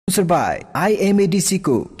Sponsor bye IMADC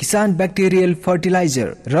को किसान bacterial fertiliser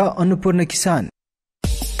र अन्नपूर्ण किसान।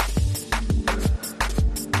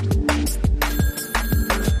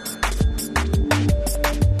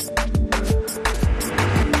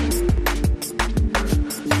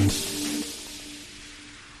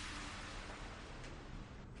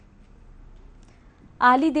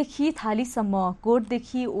 आलीदेखि थालीसम्म,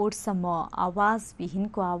 कोटदेखि ओटसम्म,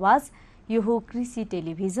 आवाजविहीनको आवाज। यो हो कृषि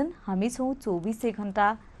टेलिभिजन। हामी छौँ 24 घण्टा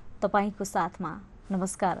तपाईको साथमा।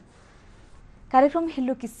 नमस्कार। कार्यक्रम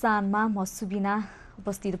हेलो किसानमा म सुबिना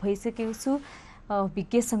उपस्थित भइसकेको छु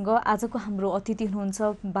विज्ञसँग। आजको हाम्रो अतिथि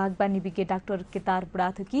हुनुहुन्छ बागबानी विज्ञ डाक्टर केदार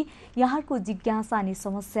बुडाथोकी। यहाँको जिज्ञासा अनि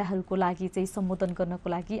समस्याहरूको लागि चाहिँ सम्बोधन गर्नको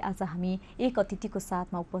लागि आज हामी एक अतिथिको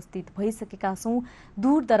साथमा उपस्थित भइसकेका छौँ।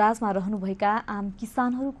 दूर दराजमा रहनुभएका आम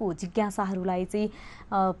किसानहरूको जिज्ञासाहरूलाई चाहिँ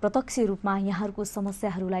प्रत्यक्ष रूपमा यहाँहरूको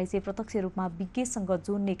समस्याहरूलाई चाहिँ प्रत्यक्ष रूपमा विज्ञसँग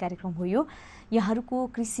जोड्ने कार्यक्रम हो यो। यहाँहरूको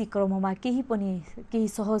कृषि क्रममा केही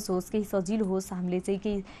सहज होस्, केही सजिलो होस्, हामीले चाहिँ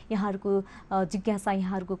केही यहाँहरूको जिज्ञासा,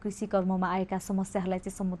 यहाँहरूको कृषि कर्ममा आएका समस्याहरूलाई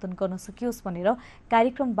चाहिँ सम्बोधन गर्न सकियोस् भनेर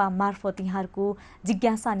कार्यक्रम मार्फत यहाँहरूको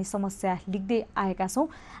जिज्ञासा अनि समस्या लेख्दै आएका छौँ।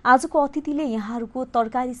 आजको अतिथिले यहाँहरूको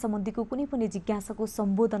तरकारी सम्बन्धीको कुनै पनि जिज्ञासाको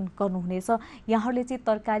सम्बोधन गर्नुहुनेछ। यहाँहरूले चाहिँ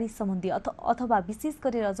तरकारी सम्बन्धी अथवा विशेष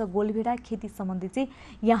गरेर अझ गोलभेडा खेती सम्बन्धी चाहिँ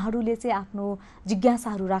यहाँहरूले चाहिँ आफ्नो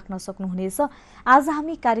जिज्ञासाहरू राख्न सक्नुहुनेछ। आज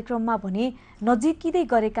हामी कार्यक्रममा भने नजिकै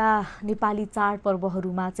गरेका नेपाली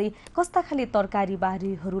चाडपर्वहरूमा चाहिँ कस्ता खाले तरकारी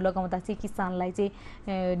बारीहरू लगाउँदा चाहिँ किसानलाई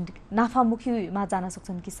चाहिँ नाफामुखीमा जान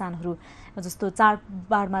सक्छन् किसानहरू। जस्तो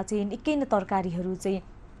चाडबाडमा चाहिँ निकै नै तरकारीहरू चाहिँ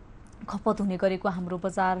खपत हुने गरेको हाम्रो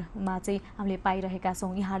बजारमा चाहिँ हामीले पाइरहेका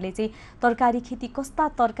छौँ। यहाँले चाहिँ तरकारी खेती, कस्ता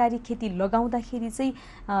तरकारी खेती लगाउँदाखेरि चाहिँ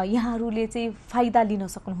यहाँहरूले चाहिँ फाइदा लिन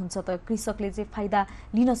सक्नुहुन्छ त, कृषकले चाहिँ फाइदा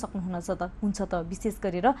लिन सक्नुहुन्छ त विशेष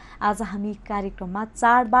गरेर आज हामी कार्यक्रममा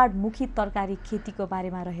चाडबाडमुखी तरकारी खेतीको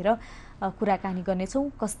बारेमा रहेर कुराकानी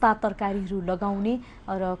गर्नेछौँ। कस्ता तरकारीहरू लगाउने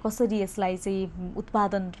र कसरी यसलाई चाहिँ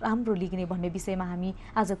उत्पादन राम्रो लिने भन्ने विषयमा हामी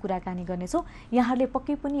आज कुराकानी गर्नेछौँ। यहाँहरूले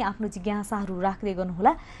पक्कै पनि आफ्नो जिज्ञासाहरू राख्दै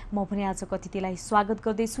गर्नुहोला। म पनि आजको अतिथिलाई स्वागत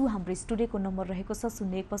गर्दैछु। हाम्रो स्टुडियोको नम्बर रहेको छ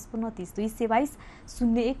 0155 30 222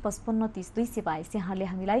 0155 30 222। यहाँहरूले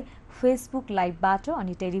हामीलाई फेसबुक लाइभबाट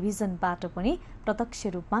अनि टेलिभिजनबाट पनि प्रत्यक्ष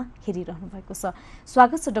रूपमा हेरिरहनु भएको छ।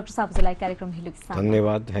 स्वागत छ डाक्टर साहब हजुरलाई कार्यक्रम हेलो किसान।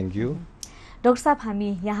 धन्यवाद, थ्याङ्क यू। डाक्टर साहब, हामी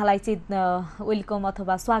यहाँलाई चाहिँ वेलकम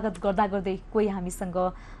अथवा स्वागत गर्दा गर्दै कोही हामीसँग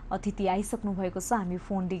अतिथि आइसक्नु भएको छ। हामी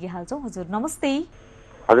फोन लिइहाल्छौँ। हजुर नमस्ते।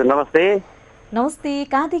 हजुर नमस्ते। नमस्ते,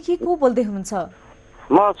 कहाँदेखि को बोल्दै हुनुहुन्छ?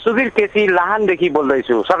 म सुधीर केसी लाहानदेखि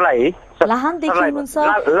बोल्दैछु। सरलाई लाहानदेखि हुनुहुन्छ?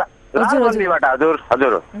 हजुर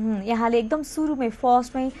हजुर। यहाँले एकदम सुरुमै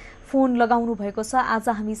फर्स्टमै फोन लगाउनु भएको छ। आज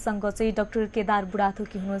हामीसँग चाहिँ डाक्टर केदार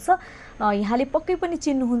बुडाथोकी हुनुहुन्छ। यहाँले पक्कै पनि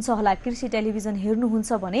चिन्नुहुन्छ होला, कृषि टेलिभिजन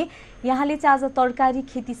हेर्नुहुन्छ भने यहाँले चाहिँ आज तरकारी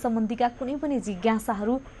खेती सम्बन्धीका कुनै पनि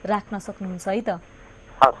जिज्ञासाहरू राख्न सक्नुहुन्छ है त?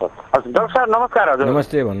 डाक्टर साहब नमस्कार। हजुर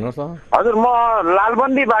नमस्ते, भन्नुहोस्। हजुर म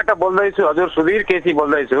लालबन्दीबाट बोल्दैछु। हजुर सुधीर केसी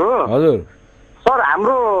बोल्दैछु। हजुर सर,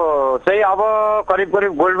 हाम्रो चाहिँ अब करिब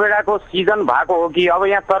करिब गोलभेडाको सिजन भएको हो कि अब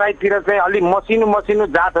यहाँ तराईतिर चाहिँ अलिक मसिनो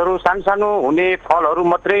जातहरू, सानो सानो हुने फलहरू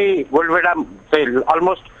मात्रै गोलभेडा चाहिँ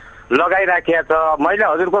अलमोस्ट लगाइराखेको छ। मैले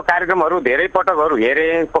हजुरको कार्यक्रमहरू धेरै पटकहरू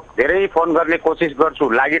हेरेँ, धेरै फोन गर्ने कोसिस गर्छु,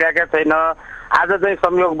 लागिरहेको छैन। आज चाहिँ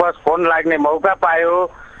संयोगवश फोन लाग्ने मौका पायो।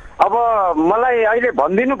 अब मलाई अहिले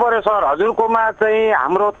भनिदिनु पर्यो सर, हजुरकोमा चाहिँ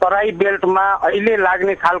हाम्रो तराई बेल्टमा अहिले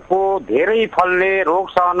लाग्ने खालको धेरै फल्ने, रोग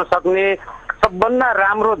सहन सक्ने सबभन्दा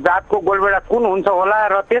राम्रो जातको गोलभेडा कुन हुन्छ होला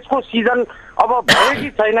र त्यसको सिजन अब भयो कि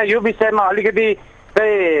छैन, यो विषयमा अलिकति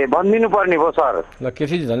चाहिँ भनिदिनु पर्ने भयो सर। ल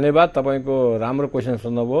केसी, धन्यवाद। तपाईँको राम्रो क्वेसन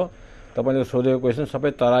सोध्नुभयो। तपाईँले सोधेको क्वेसन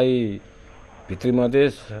सबै तराई, भित्री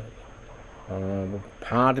मधेस,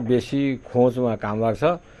 फाँट बेसी, खोजमा काम लाग्छ।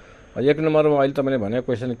 एक नम्बरमा अहिले तपाईँले भनेको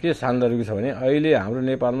क्वेसन के सान्दर्भिक छ भने अहिले हाम्रो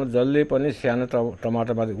नेपालमा जसले पनि सानो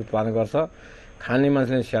टमाटर मात्रै उत्पादन गर्छ, खाने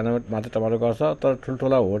मान्छेले सानो मात्र टमाटर गर्छ। तर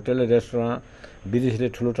ठुल्ठुला होटल, रेस्टुरेन्ट, विदेशीले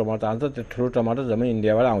ठुलो टमाटर आउँछ। त्यो ठुलो टमाटर जम्मै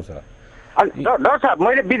इन्डियाबाट आउँछ। डाक्टर साहब,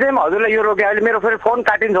 मैले विषयमा हजुरलाई यो रोकेँ। अहिले मेरो फेरि फोन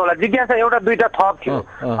काटिन्छ होला। जिज्ञासा एउटा दुईटा थप थियो।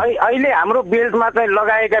 अहिले हाम्रो बेल्टमा चाहिँ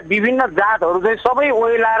लगाएका विभिन्न जातहरू चाहिँ सबै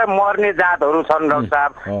ओइलाएर मर्ने जातहरू छन् डाक्टर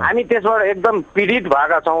साहब। हामी त्यसबाट एकदम पीडित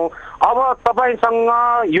भएका छौँ। अब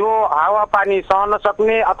तपाईँसँग यो हावापानी सहन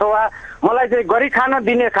सक्ने अथवा मलाई चाहिँ गरी खान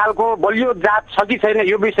दिने खालको बलियो जात छ कि छैन,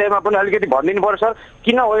 यो विषयमा पनि अलिकति भनिदिनु पर्छ सर।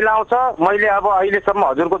 किन ओइलाउँछ? मैले अब अहिलेसम्म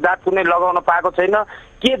हजुरको जात कुनै लगाउन पाएको छैन।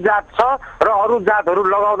 के जात छ र अरू जातहरू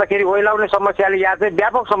लगाउँदाखेरि ओइलाउने समस्याले यहाँ चाहिँ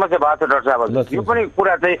व्यापक समस्या भएको छ डाक्टर साहब। यो पनि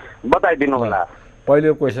कुरा चाहिँ बताइदिनु होला।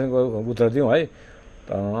 पहिलो क्वेसनको उत्तर दिउँ है।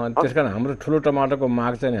 त्यस कारण हाम्रो ठुलो टमाटरको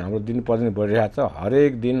माग चाहिँ हाम्रो दिन प्रतिदिन बढिरहेको छ।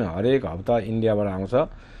 हरेक दिन, हरेक हप्ता इन्डियाबाट आउँछ।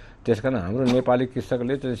 त्यसकारण हाम्रो नेपाली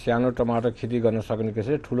कृषकले चाहिँ सानो टमाटर खेती गर्न सक्ने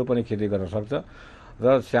कृषकले ठुलो पनि खेती गर्न सक्छ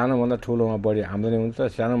र सानोभन्दा ठुलोमा बढी आम्दानी हुन्छ,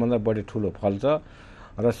 सानोभन्दा बढी ठुलो फल्छ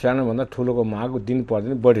र सानोभन्दा ठुलोको माग दिन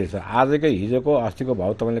प्रतिदिन बढिरहेछ। आजकै हिजोको अस्तिको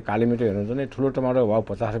भाउ तपाईँले काली मिठो हेर्नुहुन्छ भने ठुलो टमाटरको भाउ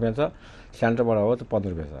 50 रुपियाँ छ, सानो टमाटरको भाउ 15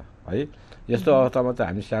 रुपियाँ छ है। यस्तो अवस्थामा चाहिँ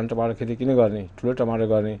हामी सानो टमाटर खेती किन गर्ने, ठुलो टमाटर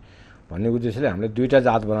गर्ने भन्ने उद्देश्यले हामीले दुईवटा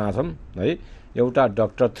जात बनाएका छौँ है। एउटा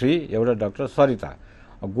डाक्टर 3, एउटा डाक्टर सरिता।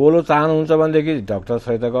 गोलो चाहनुहुन्छ भनेदेखि डाक्टर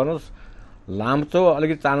सरिता गर्नुहोस्, लाम्चो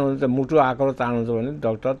अलिकति चाहनुहुन्छ भने मुटु आकार चाहनुहुन्छ भने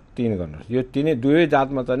डाक्टर 3 गर्नुहोस्। यो दुवै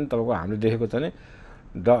जातमा चाहिँ तपाईँको हामीले देखेको चाहिँ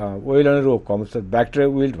ओइलन रोग कम छ, ब्याक्टेरिया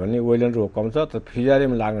विल्ट भन्ने ओइलन रोग कम छ, तर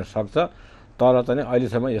फिजारियम लाग्न सक्छ, तर चाहिँ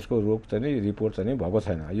अहिलेसम्म यसको रोग चाहिँ रिपोर्ट चाहिँ भएको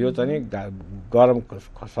छैन। यो चाहिँ गरम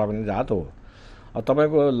सक्ने जात हो।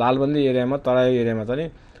 तपाईँको लालबन्दी एरियामा, तराई एरियामा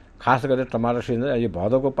चाहिँ खास गरेर टमाटर सिजन यो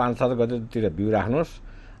भदौको 5-7 गतेतिर बिउ राख्नुहोस्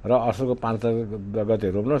र असोजको 5 गते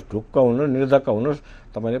रोप्नुहोस्, ढुक्क हुनुहोस्, निर्धक्क हुनुहोस्,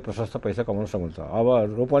 तपाईँले प्रशस्त पैसा कमाउन सक्नुहुन्छ। अब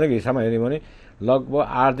रोपनीको हिसाबमा हेऱ्यो भने लगभग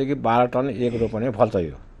 8 देखि 12 टन एक रोपनी फल्छ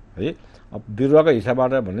यो है। अब बिरुवाको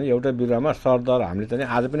हिसाबबाट भने एउटा बिरुवामा सरदर हामीले चाहिँ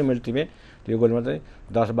आज पनि मैले टिपेँ त्यो गोलीमा चाहिँ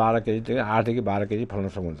 10-12 केजी, 8 देखि 12 केजी फल्न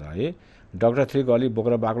सक्नुहुन्छ है। डाक्टर 3 को अलि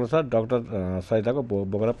बोक्रा बाक्लो छ, डाक्टर सहितको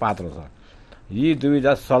बोक्रा पातलो छ। यी दुई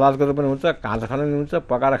जात सलादको पनि हुन्छ, काँचो खानु पनि हुन्छ,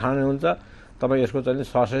 पकाएर खानु पनि हुन्छ, तपाईँ यसको चाहिँ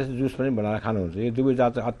ससेज जुस पनि बनाएर खानुहुन्छ। यो दुवै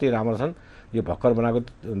जात चाहिँ अति राम्रो छन्। यो भर्खर बनाएको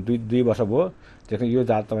 2 वर्ष भयो, त्यसले यो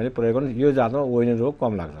जात तपाईँले प्रयोग गर्नु। यो जातमा ओइलन रोग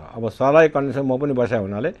कम लाग्छ। अब सराई कन्डिसन म पनि बसेको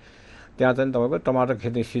हुनाले त्यहाँ चाहिँ तपाईँको टमाटर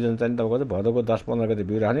खेती सिजन चाहिँ तपाईँको भदौको 10-15 गते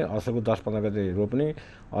बिउ राख्ने, असोजको 10-15 गते रोप्ने,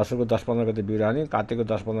 असोजको 10-15 गते बिउ राख्ने, कार्तिकको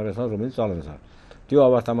 10-15 गतेसम्म रोप्ने चलन छ। त्यो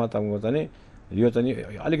अवस्थामा तपाईँको चाहिँ यो चाहिँ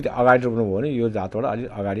अलिकति अगाडि रोप्नुभयो भने यो जातबाट अलिक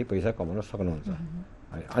अगाडि पैसा कमाउन सक्नुहुन्छ।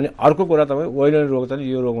 अनि अर्को कुरा तपाईँ ओइलन रोग चाहिँ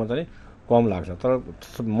यो रोगमा चाहिँ कम लाग्छ, तर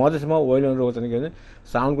मधेसमा ओइलन रोग चाहिँ के भने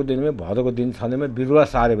साउनको दिनमै भदौको दिन छँदैमा बिरुवा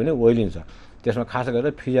सार्यो भने ओइलिन्छ। त्यसमा खास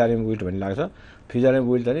गरेर फिजारियम विल्ट भन्ने लाग्छ। फिजारियम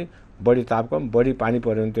विल्ट चाहिँ बढी तापक्रम, बढी पानी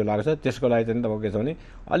पऱ्यो भने त्यो लाग्छ। त्यसको लागि चाहिँ तपाईँको के छ भने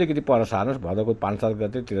अलिकति पर सार्नुहोस्, भदौको 5-7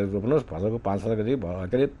 गतेतिर रोप्नुहोस्, भदौको 5-7 गते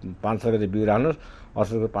के अरे 5-7 गते बिउ राख्नुहोस्,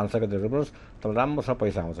 असोजको 5-7 गते रोप्नुहोस्, तपाईँ राम्रोसँग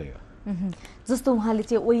पैसा आउँछ। यो जस्तो उहाँले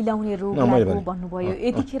चाहिँ ओइलाउने रोग लागु भन्नुभयो,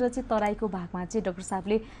 यतिखेर चाहिँ तराईको भागमा चाहिँ डाक्टर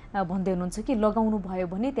साहबले भन्दै हुनुहुन्छ कि लगाउनु भयो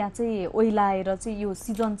भने त्यहाँ चाहिँ ओइलाएर चाहिँ यो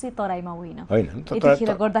सिजन चाहिँ तराईमा होइन,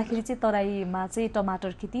 यतिखेर गर्दाखेरि चाहिँ तराईमा चाहिँ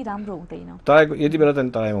टमाटर खेती राम्रो हुँदैन। तराईको यति बेला चाहिँ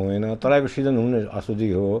तराईमा हुँदैन, तराईको सिजन हुने असुजी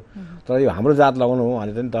हो। तर यो हाम्रो जात लगाउनु हो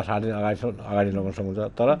भने चाहिँ 10-8 दिन अगाडि लगाउन सक्नुहुन्छ।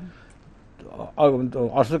 तर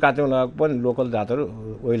असोज कार्तिकमा लगाएको पनि लोकल जातहरू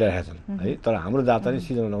ओइलाएका छन् है, तर हाम्रो जात चाहिँ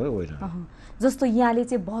सिजनमा लगाउने होइन। जस्तो यहाँले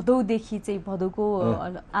चाहिँ भदौदेखि चाहिँ भदौको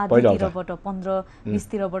आधीतिरबाट 15-20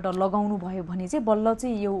 तिरबाट लगाउनु भयो भने चाहिँ बल्ल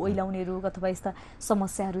चाहिँ यो ओइलाउने रोग अथवा यस्ता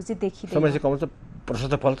समस्याहरू चाहिँ देखिँदैन। समस्या कम छ,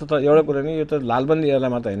 प्रशस्त फल्छ। तर एउटा कुरा नि यो त लालबन्दी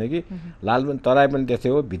एरियामा त होइन कि, लालबन्दी तराई पनि त्यस्तै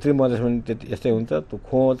हो, भित्री मधेस पनि यस्तै हुन्छ। त्यो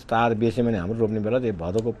खोज तार बेसी भने हाम्रो रोप्ने बेला त्यो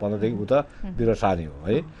भदौको 15 देखि उता बिरुवा सार्ने हो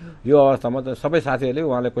है। यो अवस्थामा त सबै साथीहरूले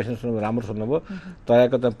उहाँले क्वेसन सुन्नु राम्रो सुन्नुभयो।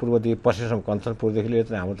 तराईको त पूर्वदेखि पश्चिमसम्म कञ्चनपुरदेखि लिएर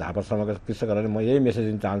चाहिँ हाम्रो झापासम्मका कृषकहरूलाई म यही मेसेज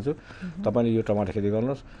दिन चाहन्छु, तपाईँले यो टमाटर खेती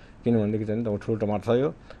गर्नुहोस्। किनभनेदेखि चाहिँ तपाईँ ठुलो टमाटर छ, यो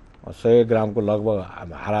 100 ग्रामको लगभग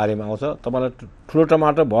हाराहारीमा आउँछ। तपाईँलाई ठुलो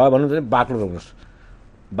टमाटर भयो भने चाहिँ बाक्लो रोप्नुहोस्,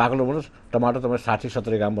 बाक्लो रोप्नुहोस्। टमाटर तपाईँ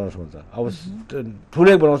 60-70 ग्राम बनाउनु सक्नुहुन्छ। अब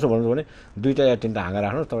ठुलै बनाउँछु भन्नु भने 2 या 3 हाँगा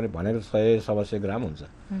राख्नुहोस्, तपाईँले भनेको 100-125 ग्राम हुन्छ।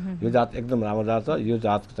 यो जात एकदम राम्रो जात छ। यो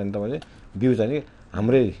जातको चाहिँ तपाईँले बिउ चाहिँ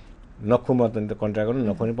हाम्रै नखुमा कन्ट्याक्ट गर्नु,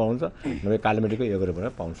 नखुनी पाउनुहुन्छ, नभए कालीमेटीको यो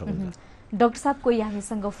गरेर पाउन सक्नुहुन्छ। डाक्टर साहब कोही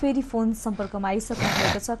हामीसँग फेरि फोन सम्पर्कमा आइसक्नु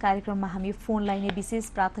भएको छ। कार्यक्रममा हामी फोनलाई नै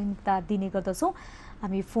विशेष प्राथमिकता दिने गर्दछौँ।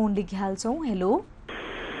 हामी फोन लिइहाल्छौँ। हेलो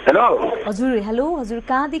हेलो हजुर, हेलो हजुर,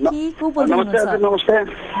 कहाँदेखि को बोल्दै हुनुहुन्छ?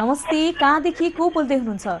 नमस्ते, कहाँदेखि को बोल्दै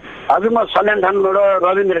हुनुहुन्छ? हजुर, म सल्यान थानबाट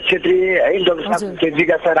रविन्द्र छेत्री है। डाक्टर साहब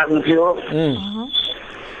जिज्ञासा राख्नु थियो।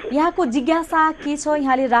 यहाँको जिज्ञासा के छ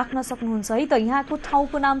यहाँले राख्न सक्नुहुन्छ है त? यहाँको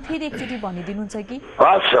ठाउँको नाम फेरि एकचोटि भनिदिनुहुन्छ कि?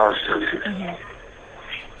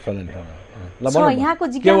 यहाँको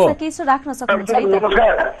जिज्ञासा के छ राख्न सक्नुहुन्छ है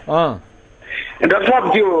त? डाक्टर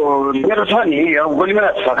साहब त्यो मेरो छ नि गोलीमा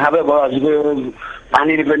सखाबे भयो हजुरको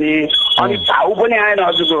पानीले पनि, अनि भाउ पनि आएन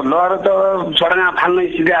हजुरको। लहर त सडा फाल्न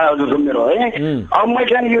सिधै आयो हजुरको मेरो है। अब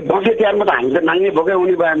मैले यो दसैँ तिहारमा त हामी त नाङ्गे भोकै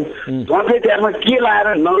हुने भयो। दसैँ तिहारमा के लाएर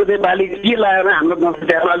नगदे बाली के लाएर हाम्रो दसैँ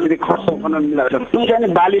तिहारमा अलिकति खर्च गर्न मिलाउँछ। कुन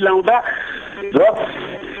चाहिँ बाली लाउँदा र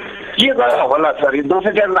के गरेर होला सर यो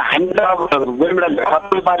दसैँ तिहारमा हामी त अब गोलीबाट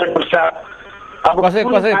खत्म पारेको छ। अब कसै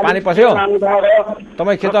पानी पस्यो?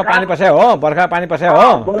 तपाईँ खेतमा पानी पस्यो हो? बर्खा पानी पस्यो हो?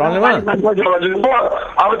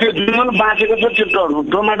 अब त्यो जुन बाँचेको छ त्यो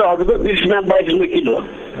टमाटर हजुरको 20-22 किलो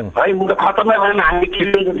है। म त खतमै भएन हामी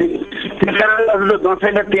किलो। त्यस कारण हजुरले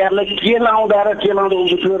दसैँ र तिहारलाई के लाउँदा र के लाउँदा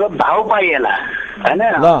उठ्यो र भाउ पाइएला होइन।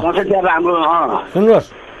 दसैँ तिहार हाम्रो सुन्नुहोस्,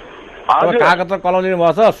 तपाईँ कागज त कलम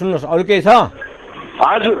लिनुभएको छ। सुन्नुहोस्, अरू केही छ?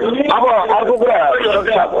 हजुर, अब अर्को कुरा है,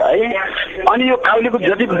 अनि यो काउलीको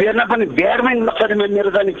जति बेर्न पनि बेरमै नसके मेरो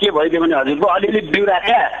चाहिँ के भइदियो भने हजुरको अलिअलि बिउ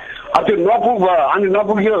राख्या, अब त्यो अनि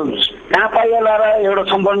नपुग्यो कहाँ पाइयो र एउटा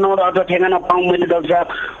सम्पर्क नम्बर अथवा ठेगाना पाउँ मैले डाक्टर साहब।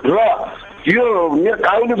 र यो मेरो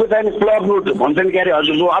काउलीको चाहिँ क्लब रुट भन्छन् के अरे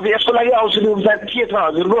हजुरको, अब यसको लागि औषधि उपचार के छ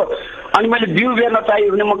हजुरको? अनि मैले बिउ बेर्न चाहियो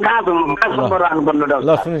भने म कहाँ सम्पर्क राख्नुपर्ने डाक्टर?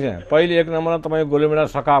 ल सुन्नुहोस्, पहिले 1 नम्बरमा तपाईँ गोलीमेडा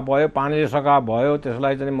सकाप भयो, पानीले सकाप भयो,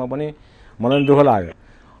 त्यसलाई चाहिँ मलाई दुःख लाग्यो।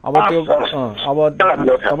 अब त्यो अब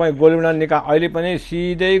तपाईँ गोलीमेडा अहिले पनि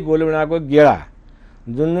सिधै गोलीमेडाको गेडा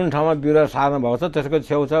जुन ठाउँमा बिरुवा सार्नु भएको छ त्यसको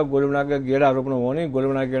छेउछाउ गोलीमेडाको गेडा रोप्नु हो भने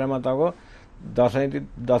गोलीमेडा गेडामा तपाईँको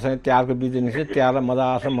दसैँ तिहारको बिज निस्क्छ, तिहारलाई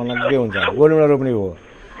मजासँग मनाउँदै हुन्छ। गोलीमेडा रोप्ने हो,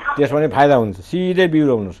 त्यसमा पनि फाइदा हुन्छ। सिधै बिउ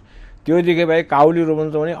रोप्नुहोस्। त्योदेखि भाइ काउली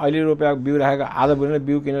रोप्नुहुन्छ भने अहिले रोपेको बिउ राखेको आधा बुझ्ने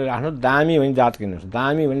बिउ किनेर राख्नु, दामी भने जात किन्नुहोस्।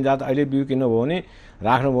 दामी भने जात अहिले बिउ किन्नुभयो भने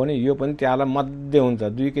राख्नुभयो भने यो पनि तिहारलाई मध्य हुन्छ।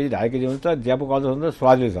 2 केजी 2.5 केजी हुन्छ, ज्यापो कल्चर हुन्छ,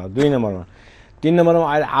 स्वादिलो छ। 2 नम्बरमा 3 नम्बरमा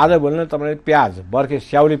अहिले आधा बोल्ने तपाईँले प्याज, बर्खे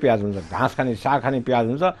स्याउली प्याज हुन्छ, घाँस खाने साग खाने प्याज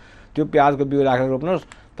हुन्छ। त्यो प्याजको बिउ राखेर रोप्नुहोस्,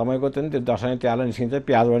 तपाईँको चाहिँ त्यो दसैँ तिहारलाई निस्किन्छ,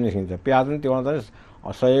 प्याजबाट निस्किन्छ। प्याज पनि त्यो चाहिँ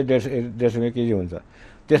 100-150 रुपियाँ केजी हुन्छ।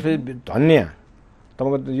 त्यसपछि धनियाँ,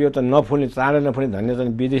 तपाईँको यो त नफुल्ने चाँडै नफुल्ने धनियाँ चाहिँ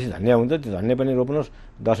विदेशी धनियाँ हुन्छ, त्यो धनियाँ पनि रोप्नुहोस्।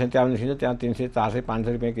 दसैँ तिहार निस्किन्छ, त्यहाँ 300-400-500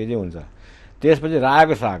 रुपियाँ केजी हुन्छ। त्यसपछि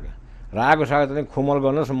रायोको साग चाहिँ खुमल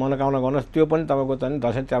गर्नुहोस्, मनोकामना गर्नुहोस्। त्यो पनि तपाईँको चाहिँ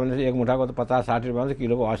दसैँ तिहार निस्किन्छ, एक मुठाको त 50-60 रुपियाँ हुन्छ,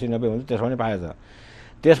 किलोको 80-90 हुन्छ, त्यसमा पनि पाएछ।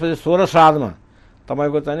 त्यसपछि 16 श्राद्धमा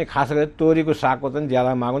तपाईँको चाहिँ खास गरी तोरीको सागको चाहिँ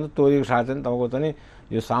ज्यादा माग हुन्छ। तोरीको साग चाहिँ तपाईँको चाहिँ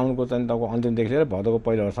यो साउनको चाहिँ तपाईँको अन्तिमदेखि लिएर भदौको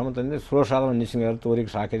पहिलोहरूसम्म चाहिँ 16 श्राद्धमा निस्किएर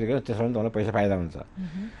तोरीको साग खेती गरेर त्यसमा पनि तपाईँलाई पैसा फाइदा हुन्छ।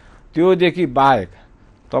 त्योदेखि बाहेक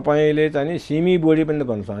तपाईँले चाहिँ सिमी बोडी पनि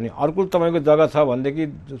गर्नु छ। अनि अर्को तपाईँको जग्गा छ भनेदेखि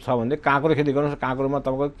काँक्रो खेती गर्नुहोस्। काँक्रोमा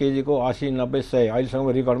तपाईँको केजीको 80-90-100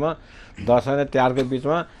 अहिलेसम्मको रेकर्डमा दसैँ र तिहारको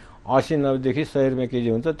बिचमा 80-90देखि 100 रुपियाँ केजी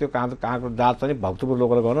हुन्छ। त्यो काँक्रो जात चाहिँ भक्तपुर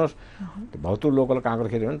लोकल गर्नुहोस्। भक्तपुर लोकल काँक्रो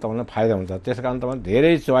खेती भने तपाईँलाई फाइदा हुन्छ। त्यस कारण तपाईँ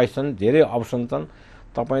धेरै चोइस छन्, धेरै अप्सन छन्।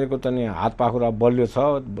 तपाईँको चाहिँ हात पाखुरा बलियो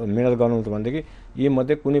छ, मिहिनेत गर्नुहुन्छ भनेदेखि यी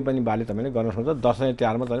मध्ये कुनै पनि बाली तपाईँले गर्न सक्नुहुन्छ। दसैँ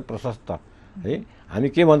तिहारमा चाहिँ प्रशस्त है। हामी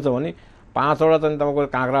के भन्छौँ भने 5वटा चाहिँ तपाईँको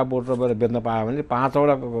काँक्रा बोट रोपेर बेच्न पायो भने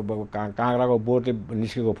 5वटा काँक्राको बोटले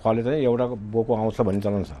निस्केको फलले चाहिँ एउटा बोको आउँछ भन्ने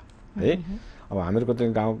चलन छ है। अब हामीहरूको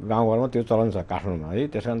चाहिँ गाउँघरमा त्यो चलन छ काठमाडौँमा है।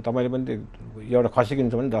 त्यस कारण तपाईँले पनि एउटा खसी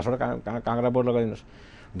किन्छ भने 10वटा काँक्रा बोट लगाइदिनुहोस्।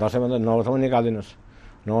 दसैँमा चाहिँ 9 निकालिदिनुहोस्।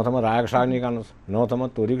 9 रायोको साग निकाल्नुहोस्, 9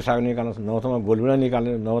 तोरीको साग निकाल्नुहोस्, 9 गोलभुँडा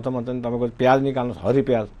निकाल्नुहोस्, 9 चाहिँ तपाईँको प्याज निकाल्नुहोस्, हरियो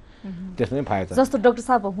प्याज। त्यसमै फाइदा। जस्तो डाक्टर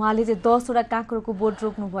साहब उहाँले चाहिँ 10वटा काँक्रोको बोट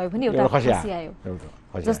रोप्नु भयो भने एउटा खसी आयो।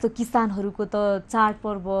 जस्तो किसानहरूको त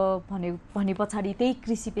चाडपर्व भने पछाडि त्यही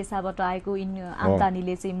कृषि पेसाबाट आएको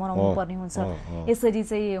आम्दानीले चाहिँ मनाउनु पर्ने हुन्छ। यसरी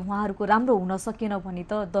चाहिँ उहाँहरूको राम्रो हुन सकेन भने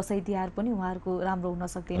त दसैँ तिहार पनि उहाँहरूको राम्रो हुन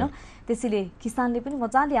सक्दैन। त्यसैले किसानले पनि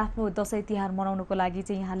मजाले आफ्नो दसैँ तिहार मनाउनको लागि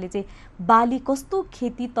चाहिँ यहाँले चाहिँ बाली कस्तो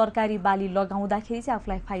खेती तरकारी बाली लगाउँदाखेरि चाहिँ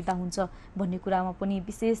आफूलाई फाइदा हुन्छ भन्ने कुरामा पनि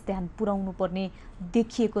विशेष ध्यान पुर्याउनु पर्ने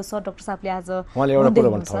देखिएको छ। डाक्टर साहबले आज उहाँले एउटा कुरो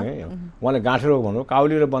भन्नु है, उहाँले गाँठे रोग भन्नु,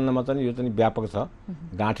 काउली र बन्नमा चाहिँ यो चाहिँ व्यापक छ।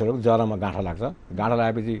 गाँठे रोग जरामा गाँठा लाग्छ, गाँठा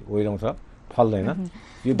लागेपछि ओइराउँछ, फल्दैन,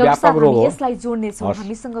 यो व्यापक रोग हो। यसलाई जोड्ने छौँ।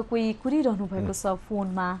 हामीसँग कोही कुरिरहनु भएको छ,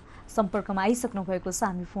 फोनमा सम्पर्कमा आइसक्नु भएको छ,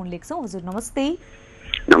 हामी फोन लेख्छौँ। हजुर नमस्ते।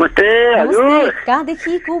 नमस्ते हजुर,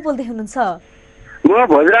 कहाँदेखि को बोल्दै हुनुहुन्छ? म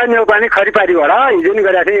भोजराज नेउपाने खरिपारीबाट हिजो नि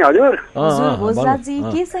गरेको थिएँ हजुर। हजुर भोजराजजी,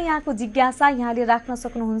 के छ यहाँको जिज्ञासा यहाँले राख्न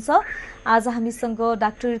सक्नुहुन्छ? आज हामीसँग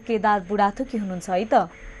डाक्टर केदार बुढाथोकी हुनुहुन्छ है त।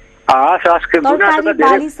 तरकारी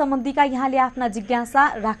बाली सम्बन्धीका यहाँले आफ्ना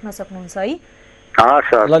जिज्ञासा राख्न सक्नुहुन्छ है।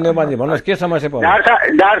 ल नेउपाजी भन्नुहोस्, के समस्या पर्यो?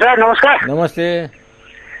 डाक्टर साहब नमस्कार। नमस्ते।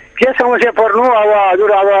 के समस्या पर्नु? अब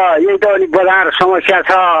हजुर अब यही त अलिक बजार समस्या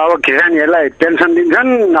छ। अब किसानहरूलाई पेन्सन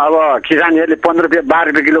दिन्छन्, अब किसानहरूले 15 रुपियाँ 12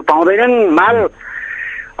 रुपियाँ किलो पाउँदैनन्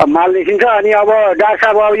माल देखिन्छ। अनि अब डाक्टर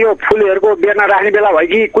साहब अब यो फुलहरूको बेर्ना राख्ने बेला भयो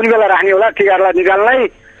कि कुन बेला राख्ने होला टिकाहरूलाई निकाल्नलाई?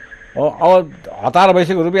 अब हतार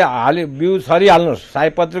भइसक्यो, रुपियाँ हाली बिउ छरिहाल्नुहोस्,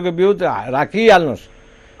 सयपत्रीको बिउ राखिहाल्नुहोस्।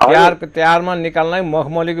 तिहारमा निकाल्नलाई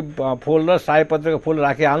मखमलीको फुल र सयपत्रीको फुल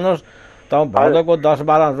राखिहाल्नुहोस्। भदौको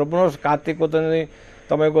 10-12 रोप्नुहोस्। कार्तिकको चाहिँ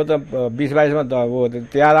तपाईँको त 20-22मा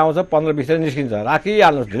तिहार आउँछ, 15-20 निस्किन्छ,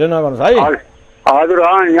 राखिहाल्नुहोस्, ढिलो नगर्नुहोस् है। हजुर।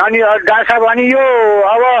 अनि डाक्टर साहब अनि यो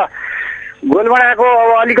अब गोलबडाको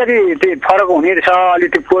अब अलिकति त्यो फरक हुने रहेछ,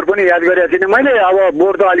 अलिकति पोहोर पनि याद गरेको थिएन मैले। अब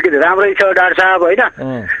बोर त अलिकति राम्रै छ डाक्टर साहब होइन,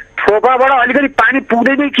 थोपाबाट अलिकति पानी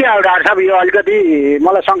पुग्दैन के हो डाक्टर साहब? यो अलिकति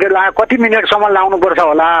मलाई सङ्केत लाग्यो, कति मिनटसम्म लाउनुपर्छ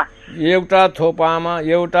होला? एउटा थोपामा,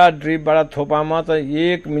 एउटा ड्रिपबाट थोपामा त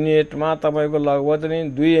 1 मिनटमा तपाईँको लगभग चाहिँ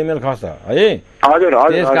 2 ml खस्छ है। हजुर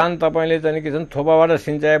हजुर। त्यस कारण तपाईँले चाहिँ के छ थोपाबाट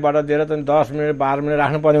सिँचाइबाट दिएर चाहिँ 10 मिनट 12 मिनट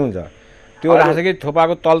राख्नुपर्ने हुन्छ। त्यो राख्छ कि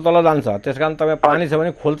थोपाको तल जान्छ। त्यसकारण तपाईँ पानी छ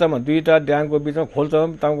भने खोल्चामा दुईवटा ड्याङको बिचमा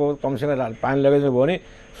खोल्चामा तपाईँको कमसेकम पानी लगाइदिनु भयो भने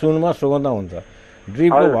सुनमा सुगन्ध हुन्छ।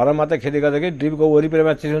 ड्रिपको भएर मात्रै खेती गर्दा कि ड्रिपको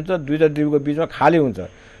वरिपरिमा चिसो हुन्छ, दुईवटा ड्रिपको बिचमा खाली हुन्छ।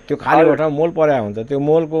 त्यो खाली भएठाउँमा मोल पर्या हुन्छ। त्यो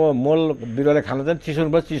मोल बिरुवाले खान चाहिँ चिसो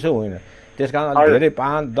हुनुपर्छ, चिसो होइन। त्यस कारण धेरै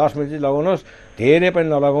 5-10 मिनट चाहिँ लगाउनुहोस्, धेरै पनि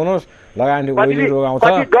नलगाउनुहोस्। लगायो भने ओइली रोग आउँछ।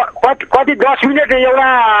 कति 10 मिनट एउटा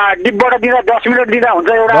डिपबाट दिँदा 10 मिनट दिँदा हुन्छ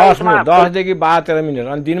एउटा 10 मिनट 10 देखि 12-13 मिनट।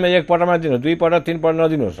 अनि दिनमा एकपल्टमा दिनुहोस्, 2 पल्ट 3 पल्ट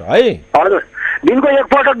नदिनुहोस् है। हजुर, दिनको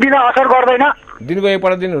एकपल्ट दिँदा असर गर्दैन? दिनको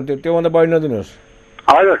एकपल्ट दिनुहोस्, त्योभन्दा बढी नदिनुहोस्।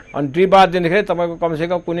 हजुर। अनि ड्रिपबाट दिँदाखेरि तपाईँको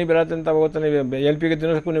कमसेकम कुनै बेला चाहिँ तपाईँको चाहिँ एलपीको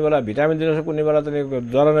दिनुहोस्, कुनै बेला भिटामिन दिनुहोस्, कुनै बेला चाहिँ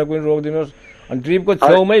जराउने कुनै रोग दिनुहोस्। अनि ड्रिपको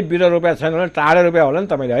छेउमै बिरुवा रोप्या छैन भने टाढै रोप्या होला नि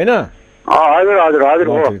तपाईँले, होइन? हजुर हजुर हजुर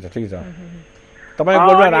हो। ठिक छ। तपाईँको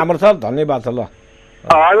गोलमा राम्रो छ, धन्यवाद छ। ल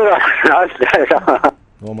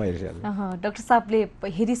डाक्टर साहबले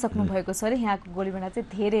हेरिसक्नु भएको छ अरे यहाँको गोलीबेडा चाहिँ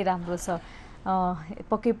धेरै राम्रो छ।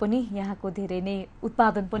 पक्कै पनि यहाँको धेरै नै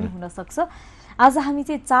उत्पादन पनि हुन सक्छ। आज हामी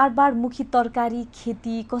चाहिँ चाडबाडमुखी तरकारी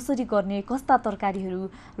खेती कसरी गर्ने, कस्ता तरकारीहरू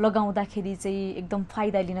लगाउँदाखेरि चाहिँ एकदम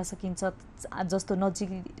फाइदा लिन सकिन्छ, जस्तो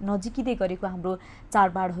नजिकै गरेको हाम्रो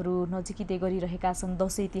चाडबाडहरू नजिकै गरिरहेका छन्,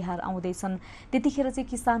 दसैँ तिहार आउँदैछन्, त्यतिखेर चाहिँ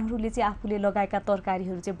किसानहरूले चाहिँ आफूले लगाएका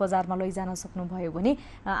तरकारीहरू चाहिँ बजारमा लैजान सक्नुभयो भने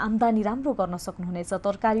आम्दानी राम्रो गर्न सक्नुहुनेछ,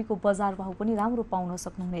 तरकारीको बजार भाउ पनि राम्रो पाउन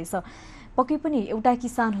सक्नुहुनेछ। पक्कै पनि एउटा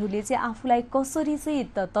किसानहरूले चाहिँ आफूलाई कसरी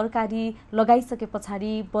चाहिँ तरकारी लगाइसके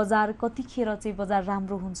पछाडि बजार कतिखेर चाहिँ बजार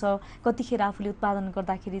राम्रो हुन्छ, कतिखेर आफूले उत्पादन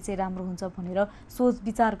गर्दाखेरि चाहिँ राम्रो हुन्छ भनेर सोच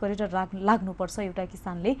विचार गरेर लाग्नुपर्छ एउटा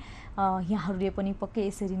किसानले। यहाँहरूले पनि पक्कै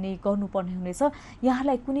यसरी नै गर्नुपर्ने हुनेछ।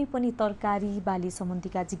 यहाँलाई कुनै पनि तरकारी बाली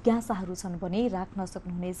सम्बन्धीका जिज्ञासाहरू छन् भने राख्न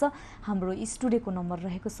सक्नुहुनेछ। हाम्रो स्टुडियोको नम्बर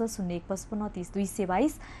रहेको छ 0155 30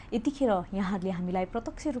 222। यतिखेर यहाँहरूले हामीलाई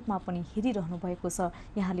प्रत्यक्ष रूपमा पनि हेरिरहनु भएको छ,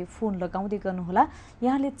 यहाँले फोन लगाउँदै गर्नुहोला।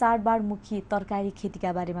 यहाँले चाडबाडमुखी तरकारी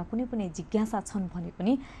खेतीका बारेमा कुनै पनि जिज्ञासा छन् भने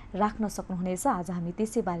पनि राख्न सक्नुहुनेछ। आज हामी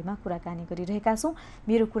त्यसै बारेमा कुराकानी गरिरहेका छौँ।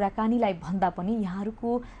 मेरो कुराकानीलाई भन्दा पनि यहाँहरूको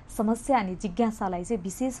समस्या अनि जिज्ञासालाई चाहिँ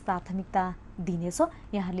विशेष प्राथमिकता दिनेछ।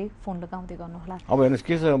 यहाँले फोन लगाउँदै गर्नुहोला। अब हेर्नुहोस्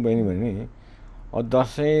के छ बहिनी भने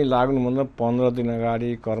दसैँ लाग्नुभन्दा 15 दिन अगाडि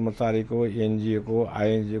कर्मचारीको, एनजिओको,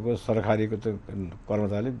 आइएनजिओको, सरकारीको त्यो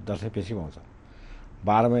कर्मचारीले दसैँ पेसी पाउँछ।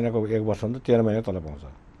 12 महिनाको 1 वर्ष हुन्छ, 13 महिना तल पाउँछ।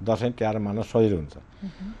 दसैँ तिहार मान्न सजिलो हुन्छ।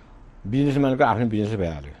 बिजनेसम्यानको आफ्नो बिजनेस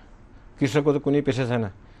भइहाल्यो। कृषकको त कुनै पेसा छैन।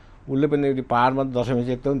 उसले पनि पाहाडमा दसैँ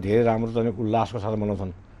चाहिँ एकदम धेरै राम्रो चाहिँ उल्लासको साथ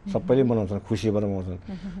मनाउँछन्, सबैले मनाउँछन्, खुसी भएर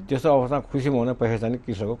मनाउँछन्। त्यस्तो अवस्थामा खुसी मनाउने पैसा चाहिँ